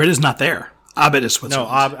Switzerland? Britta's not there. Abed is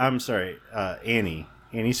Switzerland. No, I'm sorry. Annie.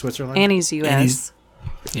 Annie's Switzerland? Annie's U.S.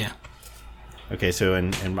 Yeah. Okay, so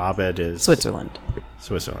and Abed is Switzerland.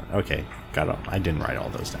 Okay, got it. I didn't write all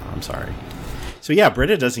those down. I'm sorry. So yeah,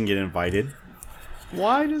 Britta doesn't get invited.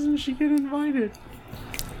 Why doesn't she get invited?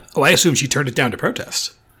 Oh, I assume she turned it down to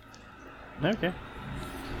protest. Okay.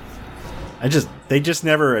 They just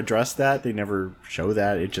never address that. They never show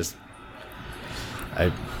that.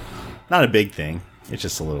 Not a big thing. It's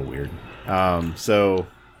just a little weird. So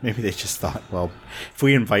maybe they just thought, well, if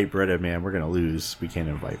we invite Britta, man, we're going to lose. We can't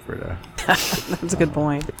invite Britta. That's a good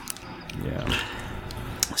point. Yeah.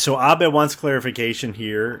 So Abed wants clarification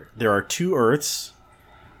here. There are 2 Earths,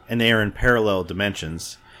 and they are in parallel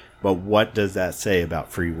dimensions. But what does that say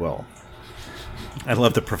about free will? I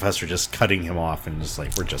love the professor just cutting him off and just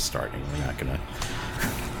like, we're just starting. We're not going to...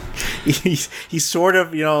 He's sort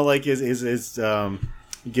of, like his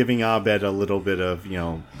giving Abed a little bit of,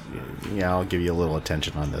 yeah, I'll give you a little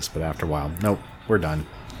attention on this, but after a while, nope, we're done.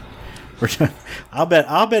 We're done.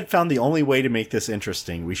 Abed found the only way to make this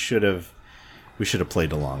interesting. We should have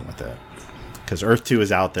played along with it. Because Earth 2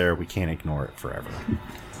 is out there, we can't ignore it forever.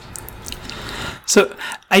 So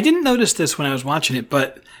I didn't notice this when I was watching it,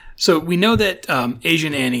 but so we know that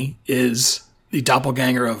Asian Annie is the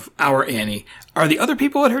doppelganger of our Annie. Are the other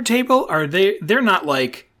people at her table? They're not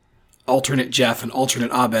like alternate Jeff and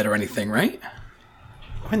alternate Abed or anything, right?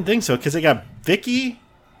 I didn't think so, because they got Vicky.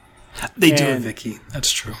 They do have Vicky.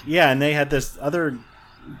 That's true. Yeah, and they had this other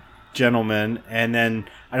gentleman, and then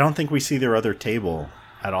I don't think we see their other table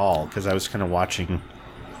at all, because I was kind of watching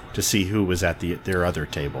to see who was at their other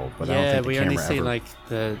table, but I don't think the camera we only see ever... like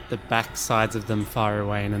the back sides of them far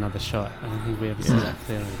away in another shot. I don't think we ever see that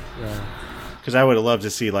clearly. Yeah. Because I would have loved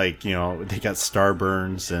to see, like, they got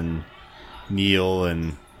Starburns and Neil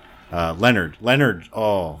and Leonard. Leonard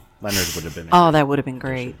would have been... that would have been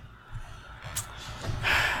great.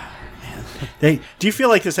 Do you feel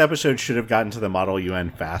like this episode should have gotten to the Model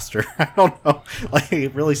UN faster? I don't know. Like,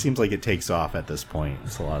 it really seems like it takes off at this point.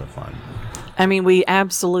 It's a lot of fun. I mean, we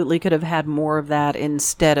absolutely could have had more of that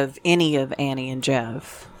instead of any of Annie and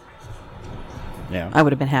Jeff. Yeah. I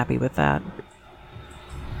would have been happy with that.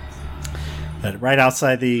 Right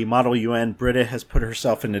outside the Model UN, Britta has put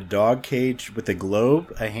herself in a dog cage with a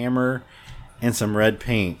globe, a hammer, and some red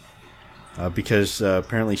paint. Because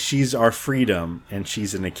apparently she's our freedom, and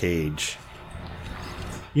she's in a cage.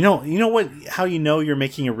 You know what? How you know you're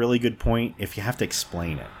making a really good point? If you have to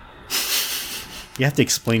explain it. You have to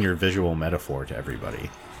explain your visual metaphor to everybody.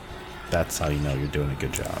 That's how you know you're doing a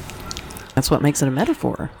good job. That's what makes it a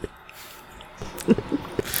metaphor.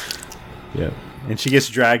 Yeah. And she gets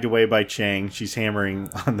dragged away by Chang. She's hammering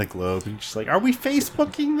on the globe, and she's like, "Are we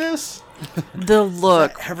Facebooking this?" The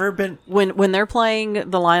look ever been when they're playing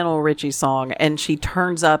the Lionel Richie song, and she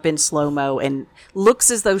turns up in slow mo and looks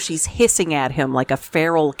as though she's hissing at him like a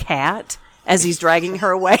feral cat as he's dragging her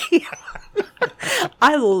away.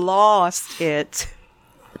 I lost it.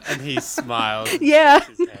 And he smiled. Yeah.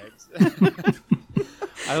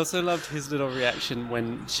 I also loved his little reaction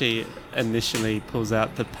when she initially pulls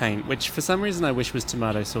out the paint, which for some reason I wish was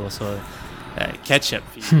tomato sauce or ketchup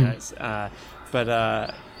for you guys. Oh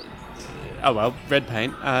well, red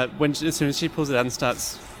paint. As soon as she pulls it out and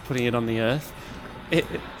starts putting it on the earth,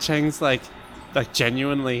 Chang's like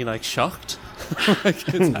genuinely like shocked. Like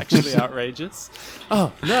it's actually outrageous.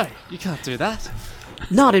 Oh no, you can't do that.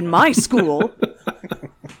 Not in my school.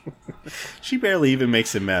 She barely even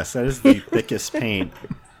makes a mess. That is the thickest paint.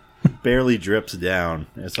 Barely drips down.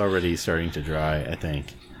 It's already starting to dry, I think.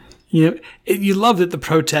 You love that the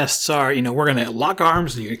protests are, we're going to lock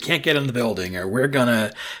arms and you can't get in the building, or we're going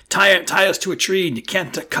to tie us to a tree and you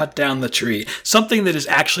can't cut down the tree. Something that is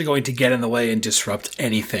actually going to get in the way and disrupt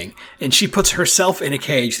anything. And she puts herself in a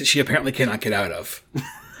cage that she apparently cannot get out of.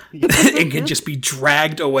 And can just be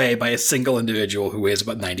dragged away by a single individual who weighs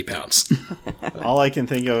about 90 pounds. All I can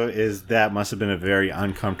think of is that must have been a very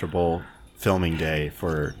uncomfortable filming day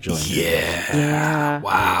for Jillian. Yeah.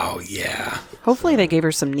 Wow, yeah. Hopefully they gave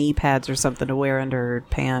her some knee pads or something to wear under her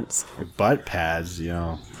pants. Her butt pads,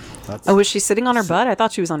 Was she sitting on her butt? I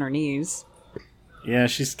thought she was on her knees. Yeah,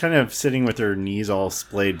 she's kind of sitting with her knees all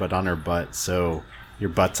splayed, but on her butt, so your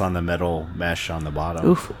butt's on the metal mesh on the bottom.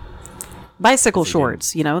 Oof. Bicycle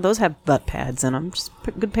shorts, those have butt pads in them. Just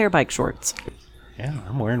a good pair of bike shorts. Yeah,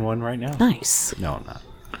 I'm wearing one right now. Nice. No, I'm not.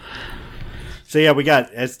 So yeah, we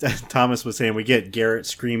got, as Thomas was saying, we get Garrett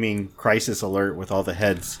screaming crisis alert with all the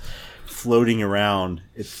heads floating around.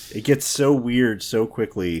 It gets so weird so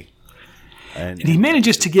quickly. And he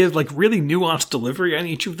manages to give like really nuanced delivery on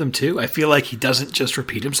each of them too. I feel like he doesn't just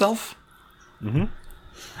repeat himself. Mm-hmm.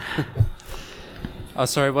 Oh,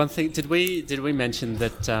 sorry. One thing. Did we mention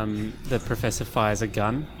that the professor fires a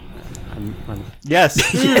gun?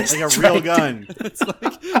 Yes, yes, like a real right. gun. It's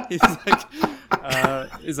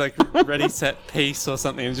he's like ready, set, peace or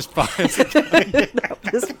something, and just fires a gun.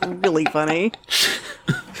 That was really funny.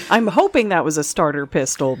 I'm hoping that was a starter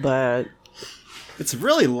pistol, but it's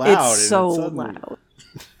really loud. It's so loud.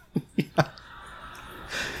 Yeah.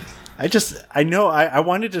 I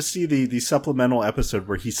wanted to see the supplemental episode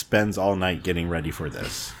where he spends all night getting ready for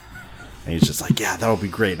this. And he's just like, yeah, that'll be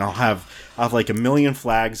great. And I'll have like 1 million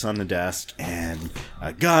flags on the desk and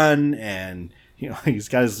a gun, and he's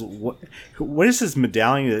got his what is his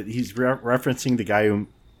medallion that he's referencing the guy who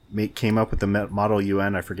came up with the Model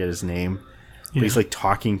UN. I forget his name. Yeah. But he's like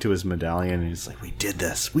talking to his medallion, and he's like, "We did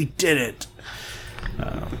this. We did it."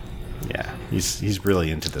 Yeah, he's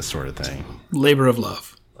really into this sort of thing. Labor of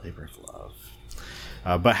love. Labor of love.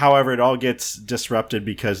 But however, it all gets disrupted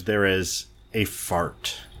because there is a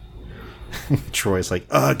fart. Troy's like,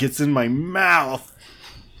 ugh, gets in my mouth.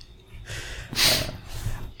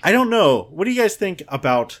 I don't know. What do you guys think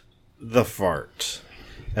about the fart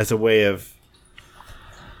as a way of...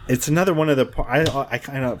 It's another one of the... I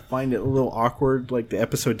kind of find it a little awkward. Like, the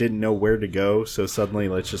episode didn't know where to go, so suddenly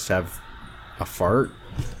let's just have a fart.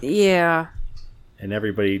 Yeah. And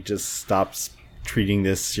everybody just stops treating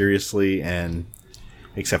this seriously, and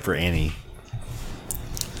except for Annie.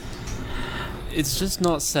 It's just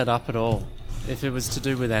not set up at all. If it was to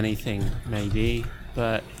do with anything, maybe,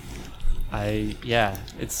 but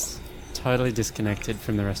it's totally disconnected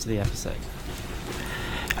from the rest of the episode.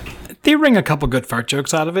 They wring a couple good fart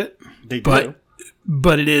jokes out of it. They do.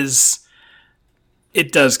 But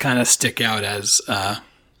it does kind of stick out as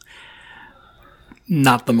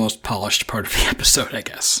not the most polished part of the episode, I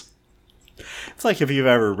guess. It's like if you've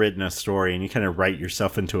ever written a story and you kind of write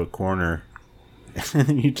yourself into a corner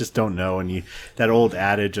and you just don't know, and that old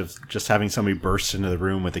adage of just having somebody burst into the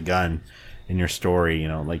room with a gun in your story,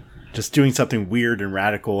 like just doing something weird and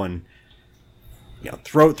radical, and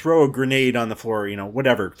throw a grenade on the floor,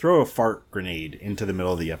 whatever, throw a fart grenade into the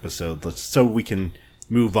middle of the episode so we can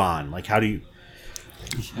move on. Like, how do you...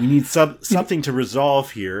 We need something to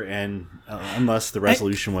resolve here, and unless the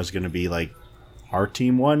resolution was going to be like our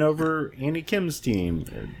team won over Andy Kim's team,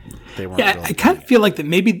 they weren't. Yeah, I kind of feel like that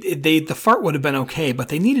maybe the fart would have been okay, but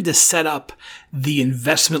they needed to set up the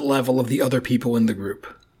investment level of the other people in the group.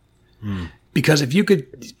 Because if you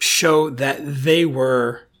could show that they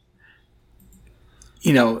were,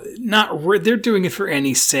 they're doing it for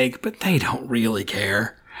Annie's sake, but they don't really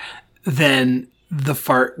care, then the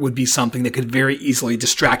fart would be something that could very easily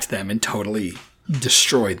distract them and totally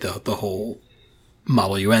destroy the whole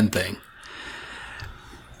Model UN thing.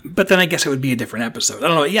 But then I guess it would be a different episode. I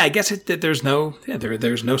don't know. Yeah, I guess there's no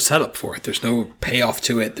setup for it. There's no payoff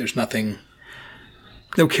to it. There's nothing,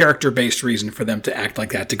 no character-based reason for them to act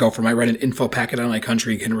like that, to go from I read an info packet on my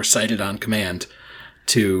country and recite it on command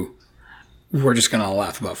to we're just going to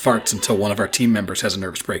laugh about farts until one of our team members has a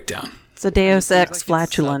nervous breakdown. It's a Deus Ex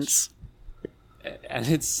flatulence. And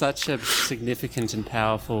it's such a significant and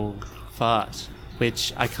powerful fart,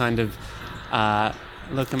 which I kind of...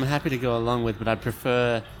 look, I'm happy to go along with, but I'd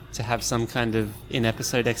prefer to have some kind of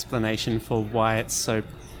in-episode explanation for why it's so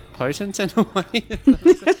potent in a way.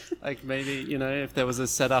 Like, maybe, if there was a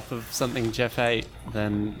setup of something Jeff ate,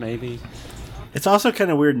 then maybe... It's also kind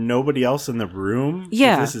of weird, nobody else in the room.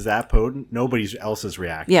 Yeah. If this is that potent, nobody else is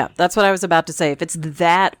reacting. Yeah, that's what I was about to say. If it's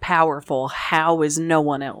that powerful, how is no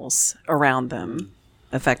one else around them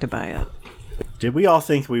affected by it? Did we all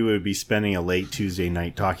think we would be spending a late Tuesday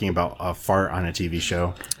night talking about a fart on a TV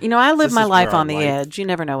show? I live my life on the edge. You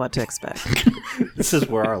never know what to expect. This is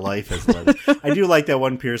where our life has led. I do like that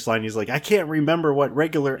one Pierce line. He's like, I can't remember what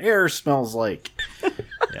regular air smells like.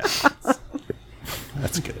 Yeah.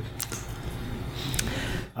 That's good.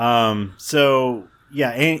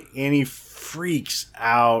 Annie freaks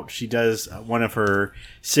out. She does one of her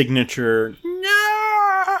signature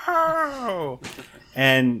no,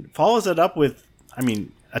 and follows it up with,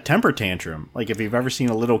 a temper tantrum. Like, if you've ever seen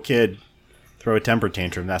a little kid throw a temper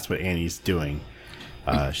tantrum, that's what Annie's doing.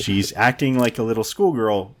 She's acting like a little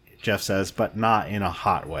schoolgirl, Jeff says, but not in a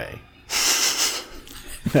hot way.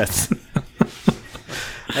 That's.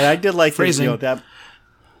 And I did like phrasing. That.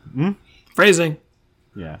 Phrasing.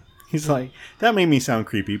 Yeah. He's like, that made me sound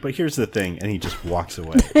creepy, but here's the thing. And he just walks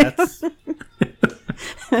away. That's good.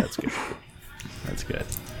 That's good.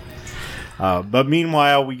 But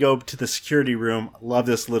meanwhile, we go to the security room. Love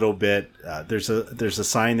this little bit. There's a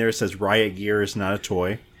sign there that says riot gear is not a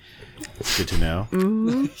toy. It's good to know.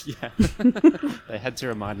 Yeah. They had to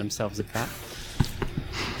remind themselves of that.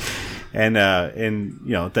 And at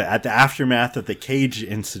the aftermath of the cage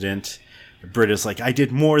incident, Britta's like, I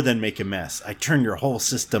did more than make a mess. I turned your whole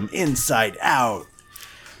system inside out.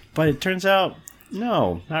 But it turns out,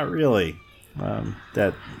 no, not really.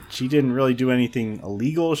 That she didn't really do anything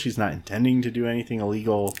illegal. She's not intending to do anything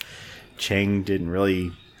illegal. Chang didn't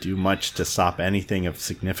really do much to stop anything of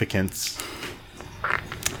significance.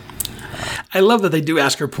 I love that they do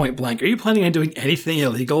ask her point blank, are you planning on doing anything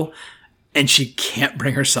illegal? And she can't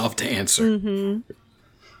bring herself to answer. Mm-hmm.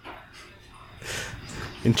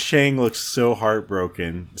 And Chang looks so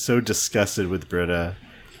heartbroken, so disgusted with Britta.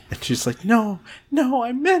 And she's like, no,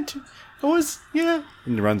 I meant it. I was, yeah.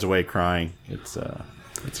 And runs away crying. It's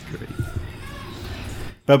great.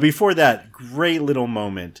 But before that, great little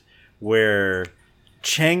moment where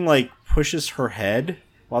Chang, pushes her head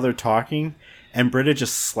while they're talking, and Britta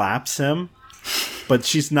just slaps him. But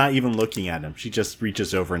she's not even looking at him. She just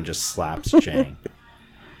reaches over and just slaps Chang.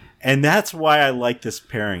 And that's why I like this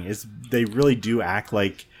pairing, is they really do act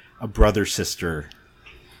like a brother-sister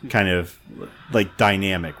kind of like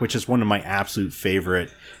dynamic, which is one of my absolute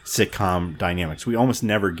favorite sitcom dynamics. We almost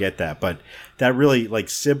never get that, but that really, like,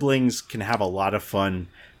 siblings can have a lot of fun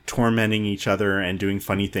tormenting each other and doing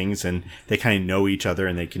funny things, and they kind of know each other,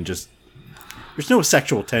 and they can just, there's no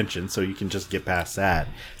sexual tension, so you can just get past that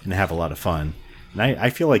and have a lot of fun. And I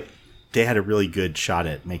feel like they had a really good shot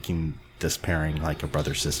at making this pairing like a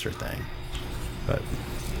brother-sister thing. But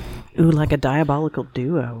Ooh, like a diabolical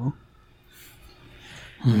duo.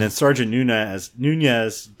 and then Sergeant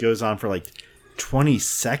Nunez goes on for like 20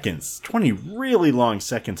 seconds, 20 really long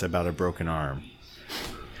seconds about a broken arm.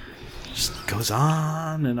 Just goes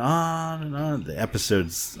on and on and on. The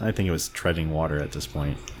episode's, I think it was treading water at this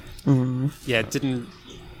point. Yeah, it didn't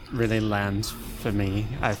really land for me.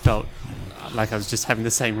 I felt like I was just having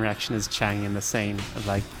the same reaction as Chang in the scene of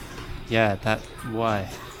like, yeah, that, why?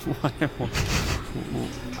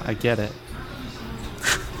 I get it.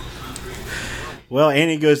 Well,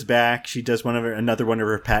 Annie goes back. She does another one of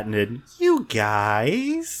her patented, "You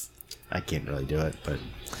guys." I can't really do it, but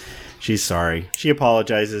she's sorry. She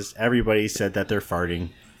apologizes. Everybody said that they're farting.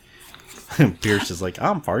 Pierce is like,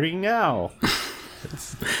 "I'm farting now."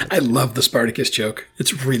 I love the Spartacus joke.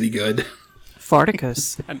 It's really good.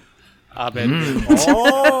 Farticus. And Abed.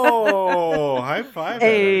 Oh, high five!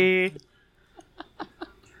 Hey.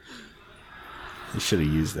 You should have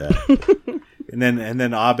used that. And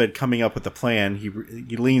then Abed coming up with the plan. He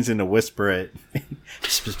leans in to whisper it.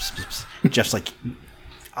 Jeff's like,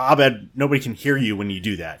 "Abed, nobody can hear you when you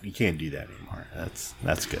do that. You can't do that anymore."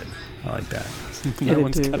 That's good. I like that. No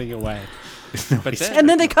one's cutting away. But And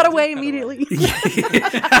then they cut away immediately.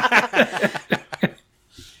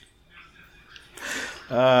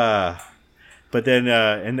 But then,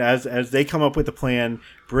 and as they come up with the plan,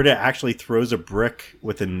 Britta actually throws a brick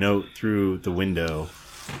with a note through the window.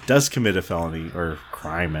 Does commit a felony, or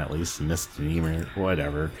crime at least, misdemeanor,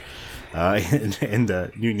 whatever. And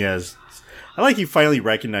Nunez, I like he finally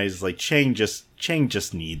recognizes, like, Chang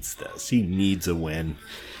just needs this. He needs a win.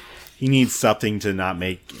 He needs something to not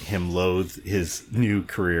make him loathe his new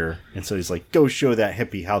career. And so he's like, "Go show that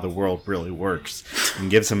hippie how the world really works," and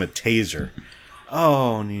gives him a taser.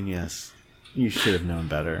 Oh, Nunez, you should have known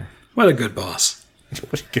better. What a good boss.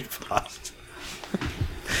 What a good boss.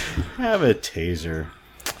 Have a taser.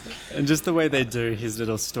 And just the way they do his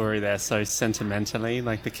little story there so sentimentally,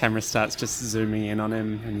 like the camera starts just zooming in on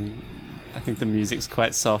him, and I think the music's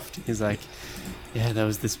quite soft. He's like, "Yeah, there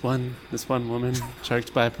was this one woman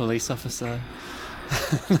choked by a police officer.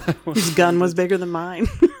 His gun was bigger than mine.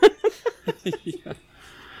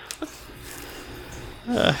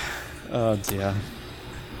 Oh dear."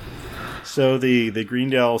 So the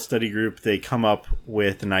Greendale study group, they come up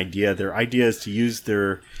with an idea. Their idea is to use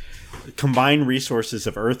their combined resources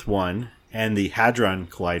of Earth-1 and the Hadron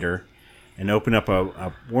Collider and open up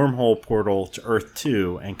a wormhole portal to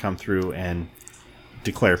Earth-2 and come through and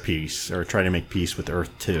declare peace, or try to make peace with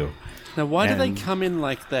Earth-2. Now, why do they come in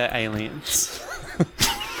like they're aliens?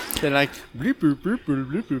 They're like, bloop, bloop, bloop,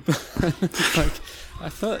 bloop, bloop, bloop. It's like, I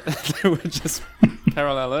thought they were just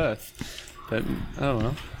parallel Earth. But, oh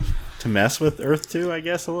well. To mess with Earth-2, I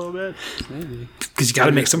guess, a little bit. Maybe. Because you got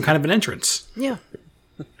to make some kind of an entrance. Yeah.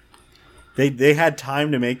 They had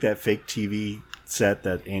time to make that fake TV set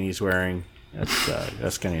that Annie's wearing.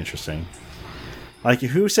 That's kind of interesting. Like,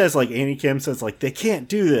 who says, like, Annie Kim says, like, "They can't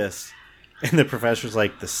do this," and the professor's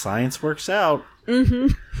like, "The science works out." Mm-hmm.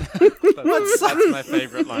 That's my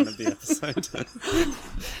favorite line of the episode.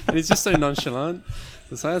 And he's just so nonchalant.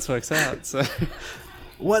 The science works out. So,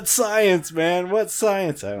 What science, man? What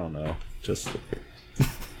science? I don't know. Just.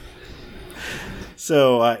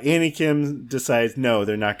 So Annie Kim decides no,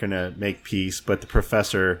 they're not going to make peace, but the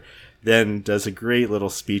professor then does a great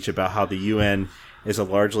little speech about how the UN is a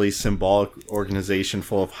largely symbolic organization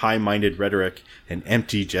full of high-minded rhetoric and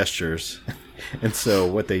empty gestures. And so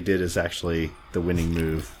what they did is actually the winning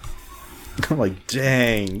move. I'm like,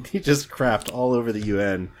 dang, he just crapped all over the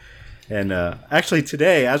UN. And actually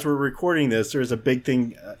today, as we're recording this, there's a big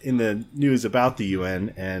thing in the news about the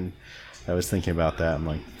UN, and I was thinking about that. I'm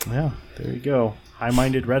like, yeah, there you go.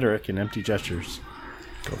 High-minded rhetoric and empty gestures.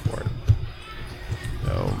 Go for it.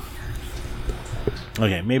 So,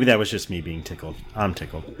 okay, maybe that was just me being tickled. I'm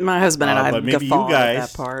tickled. My husband and I but maybe guffawed you guys, at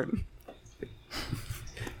that part.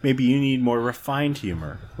 Maybe you need more refined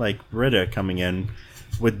humor, like Britta coming in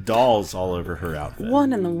with dolls all over her outfit.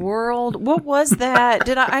 What in the world? What was that?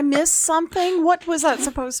 Did I miss something? What was that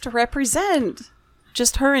supposed to represent?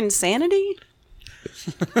 Just her insanity?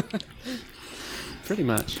 pretty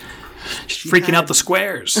much. She's freaking out the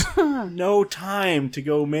squares. No time to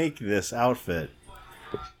go make this outfit.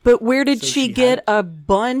 But where did So she she get had- a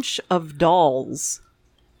bunch of dolls?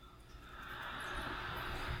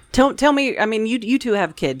 Tell me, I mean, you two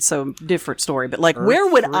have kids, so different story, but like, where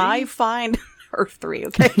would 3? I find Earth 3,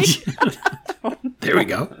 okay? There we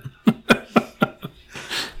go.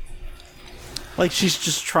 Like, she's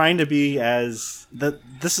just trying to be as...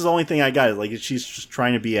 This is the only thing I got. Like, she's just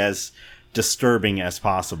trying to be as disturbing as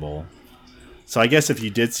possible. So I guess if you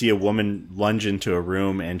did see a woman lunge into a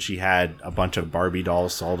room and she had a bunch of Barbie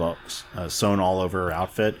dolls sewn all over her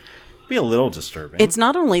outfit, it'd be a little disturbing. It's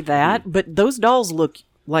not only that, but those dolls look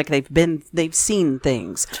like they've seen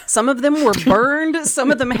things. Some of them were burned. Some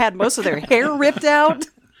of them had most of their hair ripped out.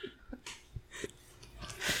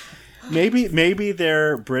 Maybe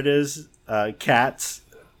they're Britta's cats'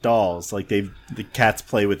 dolls. Like, the cats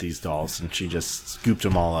play with these dolls, and she just scooped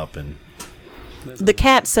them all up. And The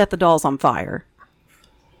cat set the dolls on fire.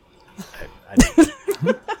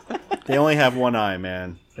 they only have one eye,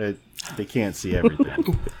 man. They can't see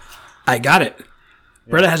everything. I got it.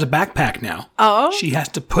 Britta has a backpack now. Oh, She has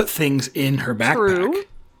to put things in her backpack. true.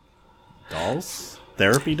 Dolls?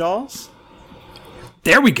 Therapy dolls?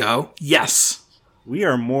 There we go. Yes. We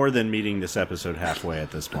are more than meeting this episode halfway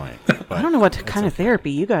at this point. But I don't know what kind of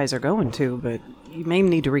therapy you guys are going to, but you may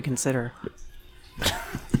need to reconsider.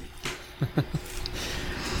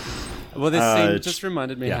 Well, this scene just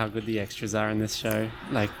reminded me yeah. how good the extras are in this show.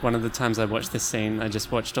 Like, one of the times I watched this scene, I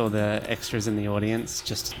just watched all the extras in the audience,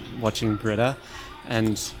 just watching Britta,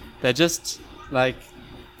 and they're just, like,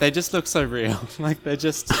 they just look so real. Like, they're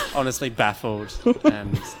just honestly baffled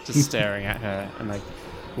and just staring at her and like,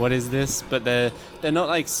 what is this? But they're not,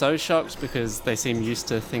 like, so shocked because they seem used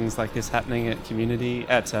to things like this happening at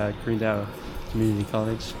Greendale Community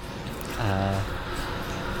College.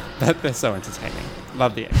 But they're so entertaining.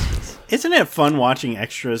 Love the extras. Isn't it fun watching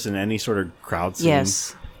extras in any sort of crowd scene?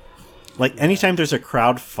 Yes. Like, anytime there's a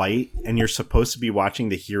crowd fight and you're supposed to be watching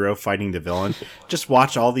the hero fighting the villain, just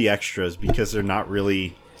watch all the extras because they're not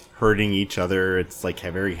really hurting each other. It's, like,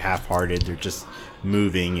 very half-hearted. They're just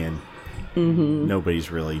moving and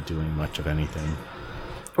nobody's really doing much of anything.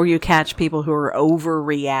 Or you catch people who are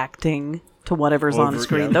overreacting to whatever's on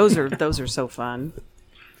screen. Yeah. Those are so fun.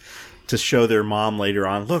 To show their mom later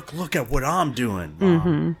on, look at what I'm doing,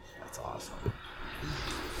 Mom. That's awesome.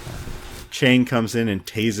 Chang comes in and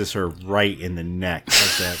tases her right in the neck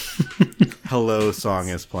as that Hello song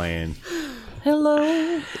is playing.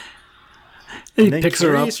 Hello. And And he then picks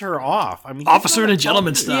her up. carries her off. I mean, Officer and a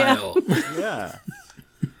gentleman style. yeah.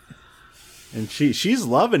 And she's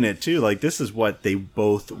loving it too. Like, this is what they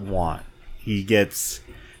both want. He gets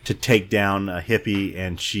to take down a hippie,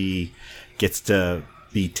 and she gets to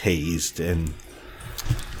be tased and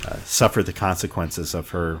suffer the consequences of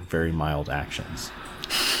her very mild actions.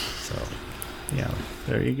 So, yeah,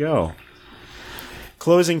 there you go.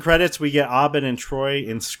 Closing credits, we get Abed and Troy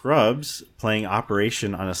in scrubs playing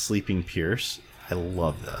Operation on a Sleeping Pierce. I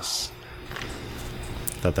love this.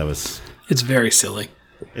 Thought that was... It's very silly.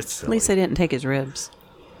 It's silly. At least they didn't take his ribs.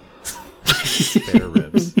 Spare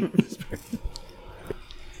ribs.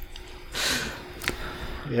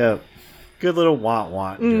 Yeah. Good little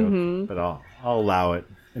want joke, but I'll allow it.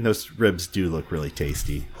 And those ribs do look really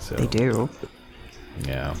tasty. So They do.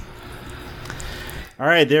 yeah. All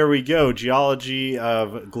right, there we go. Geology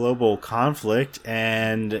of global conflict,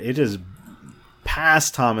 and it is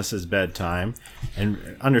past Thomas's bedtime.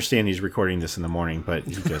 And understand he's recording this in the morning, but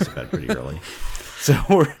he goes to bed pretty early. So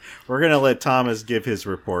we're gonna let Thomas give his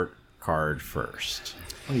report card first.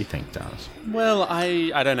 What do you think, Thomas? Well,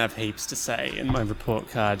 I don't have heaps to say in my report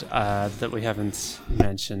card that we haven't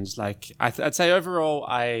mentioned. Like, I'd say overall,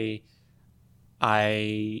 I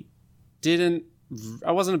wasn't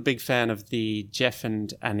a big fan of the Jeff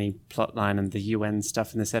and Annie plotline and the UN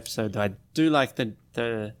stuff in this episode, though I do like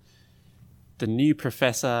the new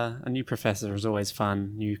professor. A new professor is always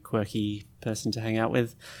fun, new quirky person to hang out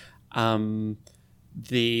with.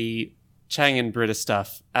 The Chang and Britta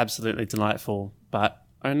stuff, absolutely delightful, but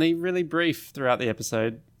only really brief throughout the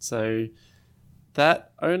episode. So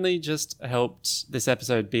that only just helped this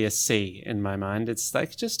episode be a C in my mind. It's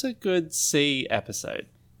like just a good C episode.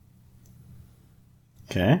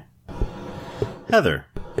 Okay. Heather.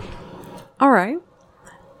 All right.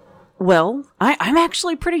 Well, I'm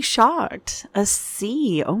actually pretty shocked. A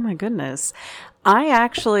C. Oh my goodness.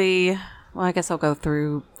 Well, I guess I'll go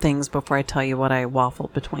through things before I tell you what I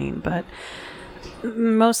waffled between, but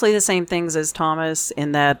mostly the same things as Thomas,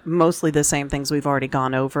 in that mostly the same things we've already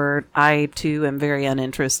gone over. I, too, am very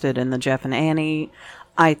uninterested in the Jeff and Annie.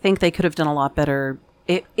 I think they could have done a lot better.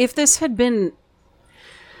 If this had been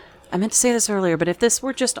I meant to say this earlier, but if this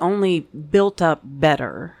were just only built up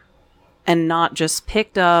better and not just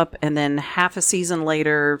picked up and then half a season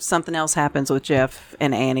later something else happens with Jeff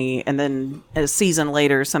and Annie, and then a season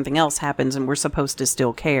later something else happens and we're supposed to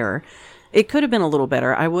still care, it could have been a little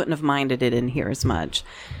better. I wouldn't have minded it in here as much.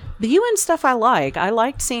 The UN stuff I like. I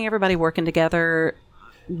liked seeing everybody working together,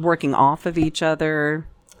 working off of each other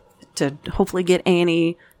to hopefully get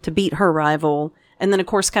Annie to beat her rival. And then, of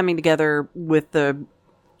course, coming together with the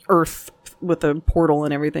Earth, with the portal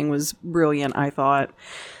and everything was brilliant, I thought.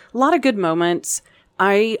 A lot of good moments.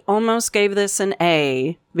 I almost gave this an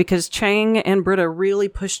A because Chang and Britta really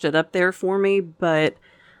pushed it up there for me, but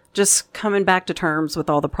just coming back to terms with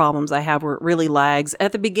all the problems I have where it really lags.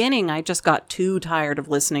 At the beginning, I just got too tired of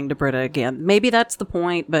listening to Britta again. Maybe that's the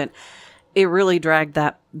point, but it really dragged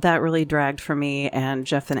that really dragged for me, and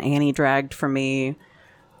Jeff and Annie dragged for me.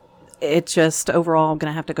 It just, overall, I'm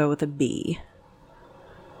going to have to go with a B.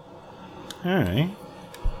 All right.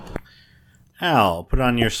 Al, put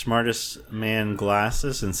on your smartest man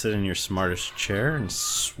glasses and sit in your smartest chair and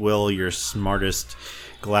swill your smartest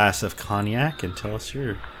glass of cognac and tell us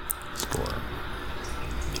your score.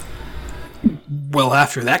 Well,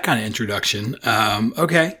 after that kind of introduction,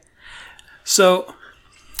 okay. So,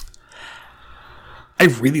 I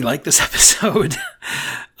really like this episode.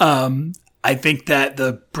 I think that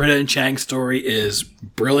the Britta and Chang story is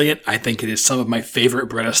brilliant. I think it is some of my favorite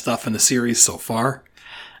Britta stuff in the series so far.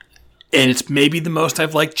 And it's maybe the most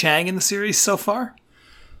I've liked Chang in the series so far.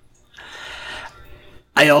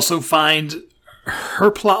 I also find her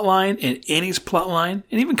plotline and Annie's plotline,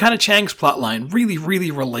 and even kind of Chang's plotline, really, really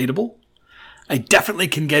relatable. I definitely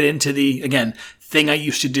can get into the, again, thing I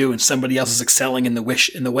used to do and somebody else is excelling in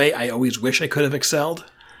the way I always wish I could have excelled.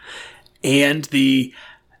 And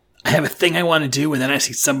I have a thing I want to do and then I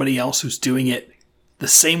see somebody else who's doing it the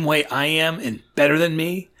same way I am and better than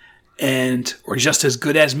me, or just as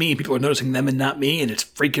good as me, and people are noticing them and not me, and it's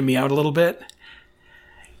freaking me out a little bit.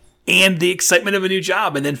 And the excitement of a new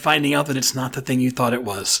job, and then finding out that it's not the thing you thought it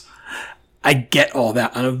was. I get all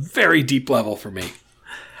that on a very deep level for me.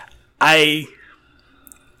 I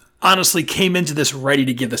honestly came into this ready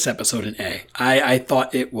to give this episode an A. I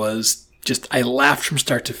thought it was just, I laughed from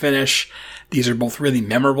start to finish. These are both really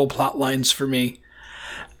memorable plot lines for me.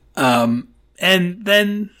 And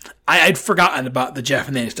then I'd forgotten about the Jeff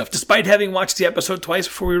and Annie stuff. Despite having watched the episode twice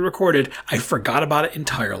before we recorded, I forgot about it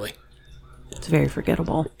entirely. It's very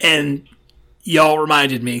forgettable. And y'all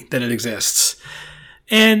reminded me that it exists.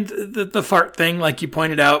 And the fart thing, like you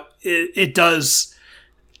pointed out, it does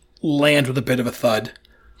land with a bit of a thud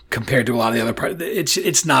compared to a lot of the other parts.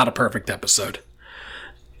 It's not a perfect episode.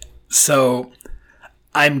 So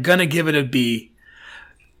I'm going to give it a B.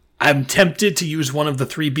 I'm tempted to use one of the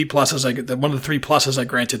three B pluses, one of the three pluses I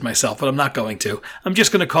granted myself, but I'm not going to. I'm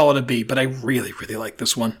just going to call it a B, but I really, really like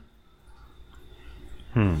this one.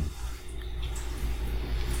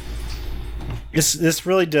 This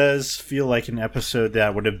really does feel like an episode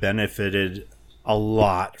that would have benefited a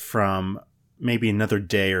lot from maybe another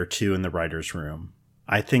day or two in the writer's room.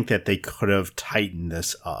 I think that they could have tightened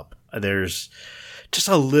this up. There's just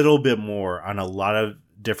a little bit more on a lot of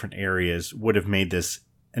different areas would have made this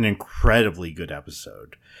an incredibly good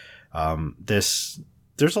episode. There's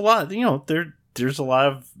a lot, there's a lot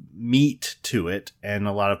of meat to it and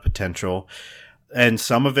a lot of potential. And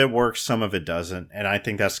some of it works, some of it doesn't. And I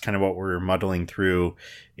think that's kind of what we're muddling through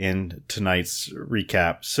in tonight's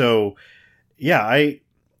recap. So, yeah,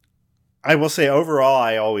 I will say overall,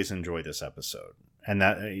 I always enjoy this episode.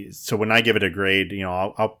 And so when I give it a grade,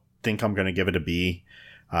 I'll think I'm going to give it a B.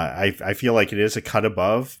 I feel like it is a cut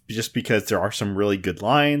above just because there are some really good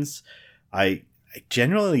lines. I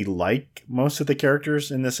generally like most of the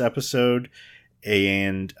characters in this episode.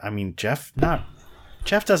 And I mean, Jeff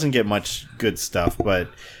doesn't get much good stuff, but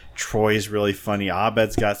Troy's really funny.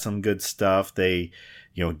 Abed's got some good stuff.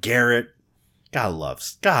 Garrett,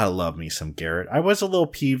 gotta love me some Garrett. I was a little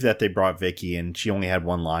peeved that they brought Vicky and she only had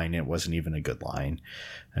one line. It wasn't even a good line.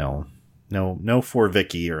 No for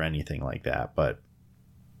Vicky or anything like that, but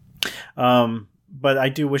I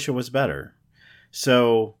do wish it was better.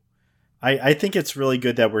 So I think it's really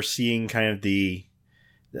good that we're seeing kind of the,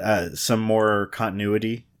 some more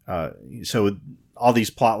continuity. So all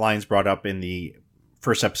these plot lines brought up in the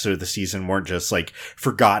first episode of the season weren't just like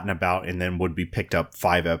forgotten about and then would be picked up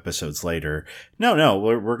 5 episodes later. No,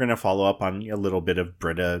 we're going to follow up on a little bit of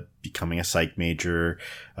Britta becoming a psych major,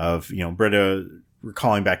 of, Britta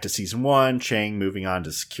recalling back to season 1, Chang moving on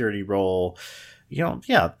to security role,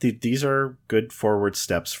 these are good forward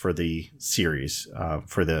steps for the series,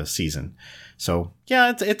 for the season. So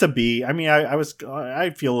yeah, it's a B. I mean, I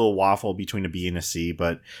feel a little waffle between a B and a C,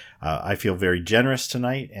 but I feel very generous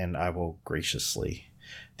tonight, and I will graciously,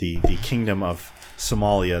 the kingdom of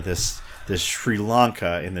Somalia, this Sri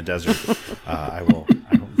Lanka in the desert, I will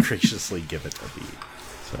graciously give it a B.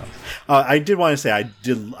 So I did want to say I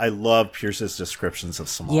love Pierce's descriptions of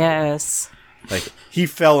Somalia. Yes. Like, he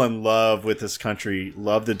fell in love with this country,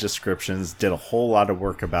 loved the descriptions, did a whole lot of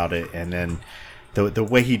work about it, and then the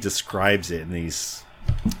way he describes it in these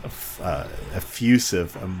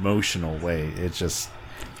effusive, emotional way, it's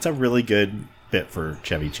a really good bit for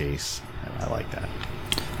Chevy Chase, and I like that.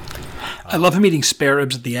 I love him eating spare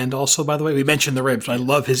ribs at the end also, by the way. We mentioned the ribs, but I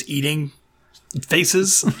love his eating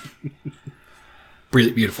faces.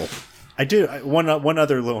 Really beautiful. I do. One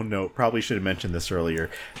other little note. Probably should have mentioned this earlier.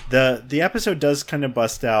 The episode does kind of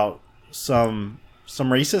bust out some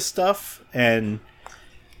racist stuff, and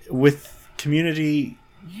with Community,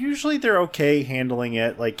 usually they're okay handling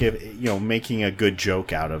it. Like, making a good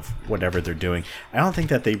joke out of whatever they're doing. I don't think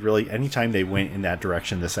that they really. Anytime they went in that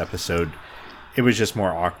direction this episode, it was just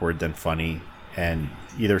more awkward than funny, and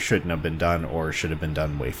either shouldn't have been done or should have been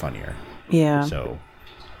done way funnier. Yeah. So,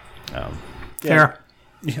 Fair.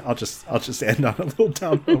 Yeah, I'll just end on a little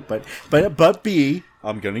down note, but B,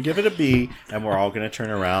 I'm gonna give it a B, and we're all gonna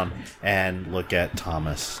turn around and look at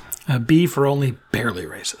Thomas. A B for only barely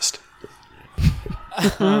racist.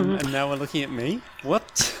 And now we're looking at me.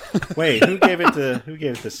 What? Wait, who gave it the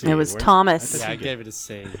C? It was Thomas. Yeah, I gave it a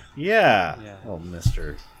C. Yeah. Yeah. Oh,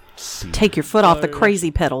 Mr. C. Take your foot off the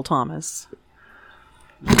crazy pedal, Thomas.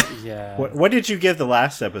 Yeah. What did you give the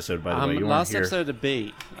last episode, by the way? You last weren't here. episode a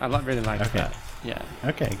B. I really liked that. Yeah.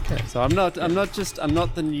 Okay, good. So I'm not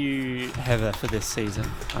the new Heather for this season.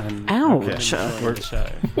 Ouch. I'm the show.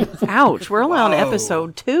 Ouch. We're only on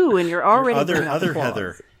episode 2, and you're already Other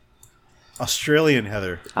Heather. Australian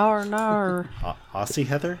Heather. Oh, no. Aussie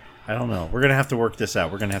Heather? I don't know. We're going to have to work this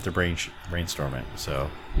out. We're going to have to brainstorm it. So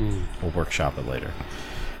we'll workshop it later.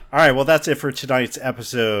 All right, well, that's it for tonight's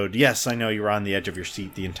episode. Yes, I know you were on the edge of your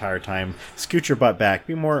seat the entire time. Scoot your butt back.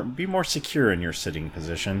 Be more secure in your sitting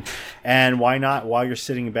position. And why not, while you're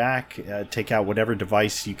sitting back, take out whatever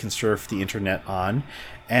device you can surf the internet on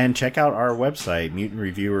and check out our website,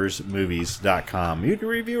 MutantReviewersMovies.com.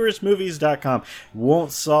 MutantReviewersMovies.com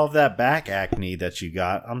won't solve that back acne that you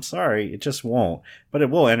got. I'm sorry, it just won't. But it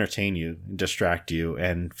will entertain you, distract you,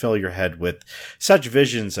 and fill your head with such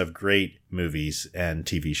visions of great movies and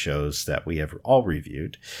TV shows that we have all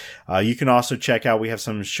reviewed. You can also check out, we have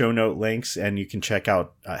some show note links, and you can check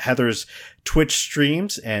out Heather's Twitch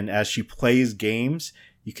streams, and as she plays games,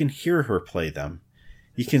 you can hear her play them.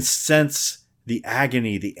 You can sense the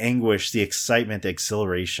agony, the anguish, the excitement, the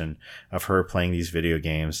exhilaration of her playing these video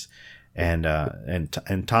games. And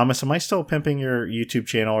Thomas, am I still pimping your YouTube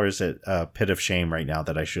channel, or is it a pit of shame right now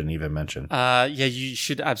that I shouldn't even mention? Yeah, you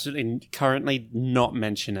should absolutely currently not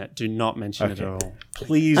mention it. Do not mention it at all.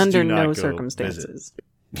 Please, under do not no go circumstances.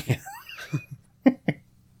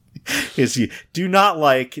 Do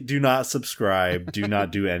not subscribe, do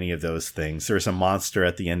not do any of those things. There's a monster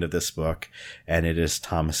at the end of this book, and it is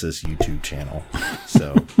Thomas's YouTube channel.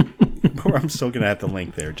 So I'm still gonna have to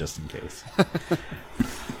link there just in case.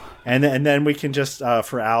 And then we can just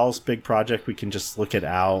for Al's big project, we can just look at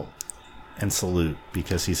Al and salute,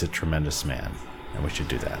 because he's a tremendous man, and we should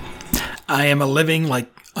do that. I am a living,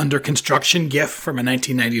 under construction GIF from a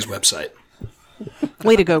 1990s website.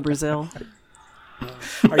 Way to go, Brazil.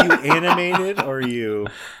 Are you animated, or are you...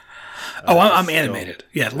 I'm animated.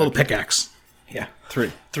 Yeah, a little pickaxe. Yeah.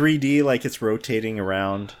 3D, like it's rotating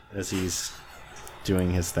around as he's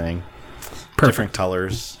doing his thing. Perfect. Different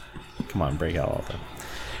colors. Come on, break out all of them.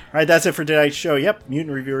 All right, that's it for tonight's show. Yep,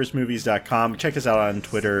 MutantReviewersMovies.com. Check us out on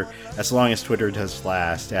Twitter, as long as Twitter does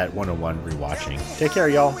last, at 101 Rewatching. Take care,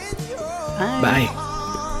 y'all. Bye.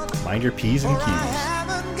 Mind your P's and Q's.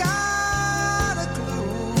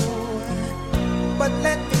 But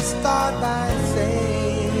let me start by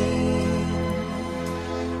saying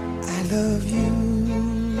I love you.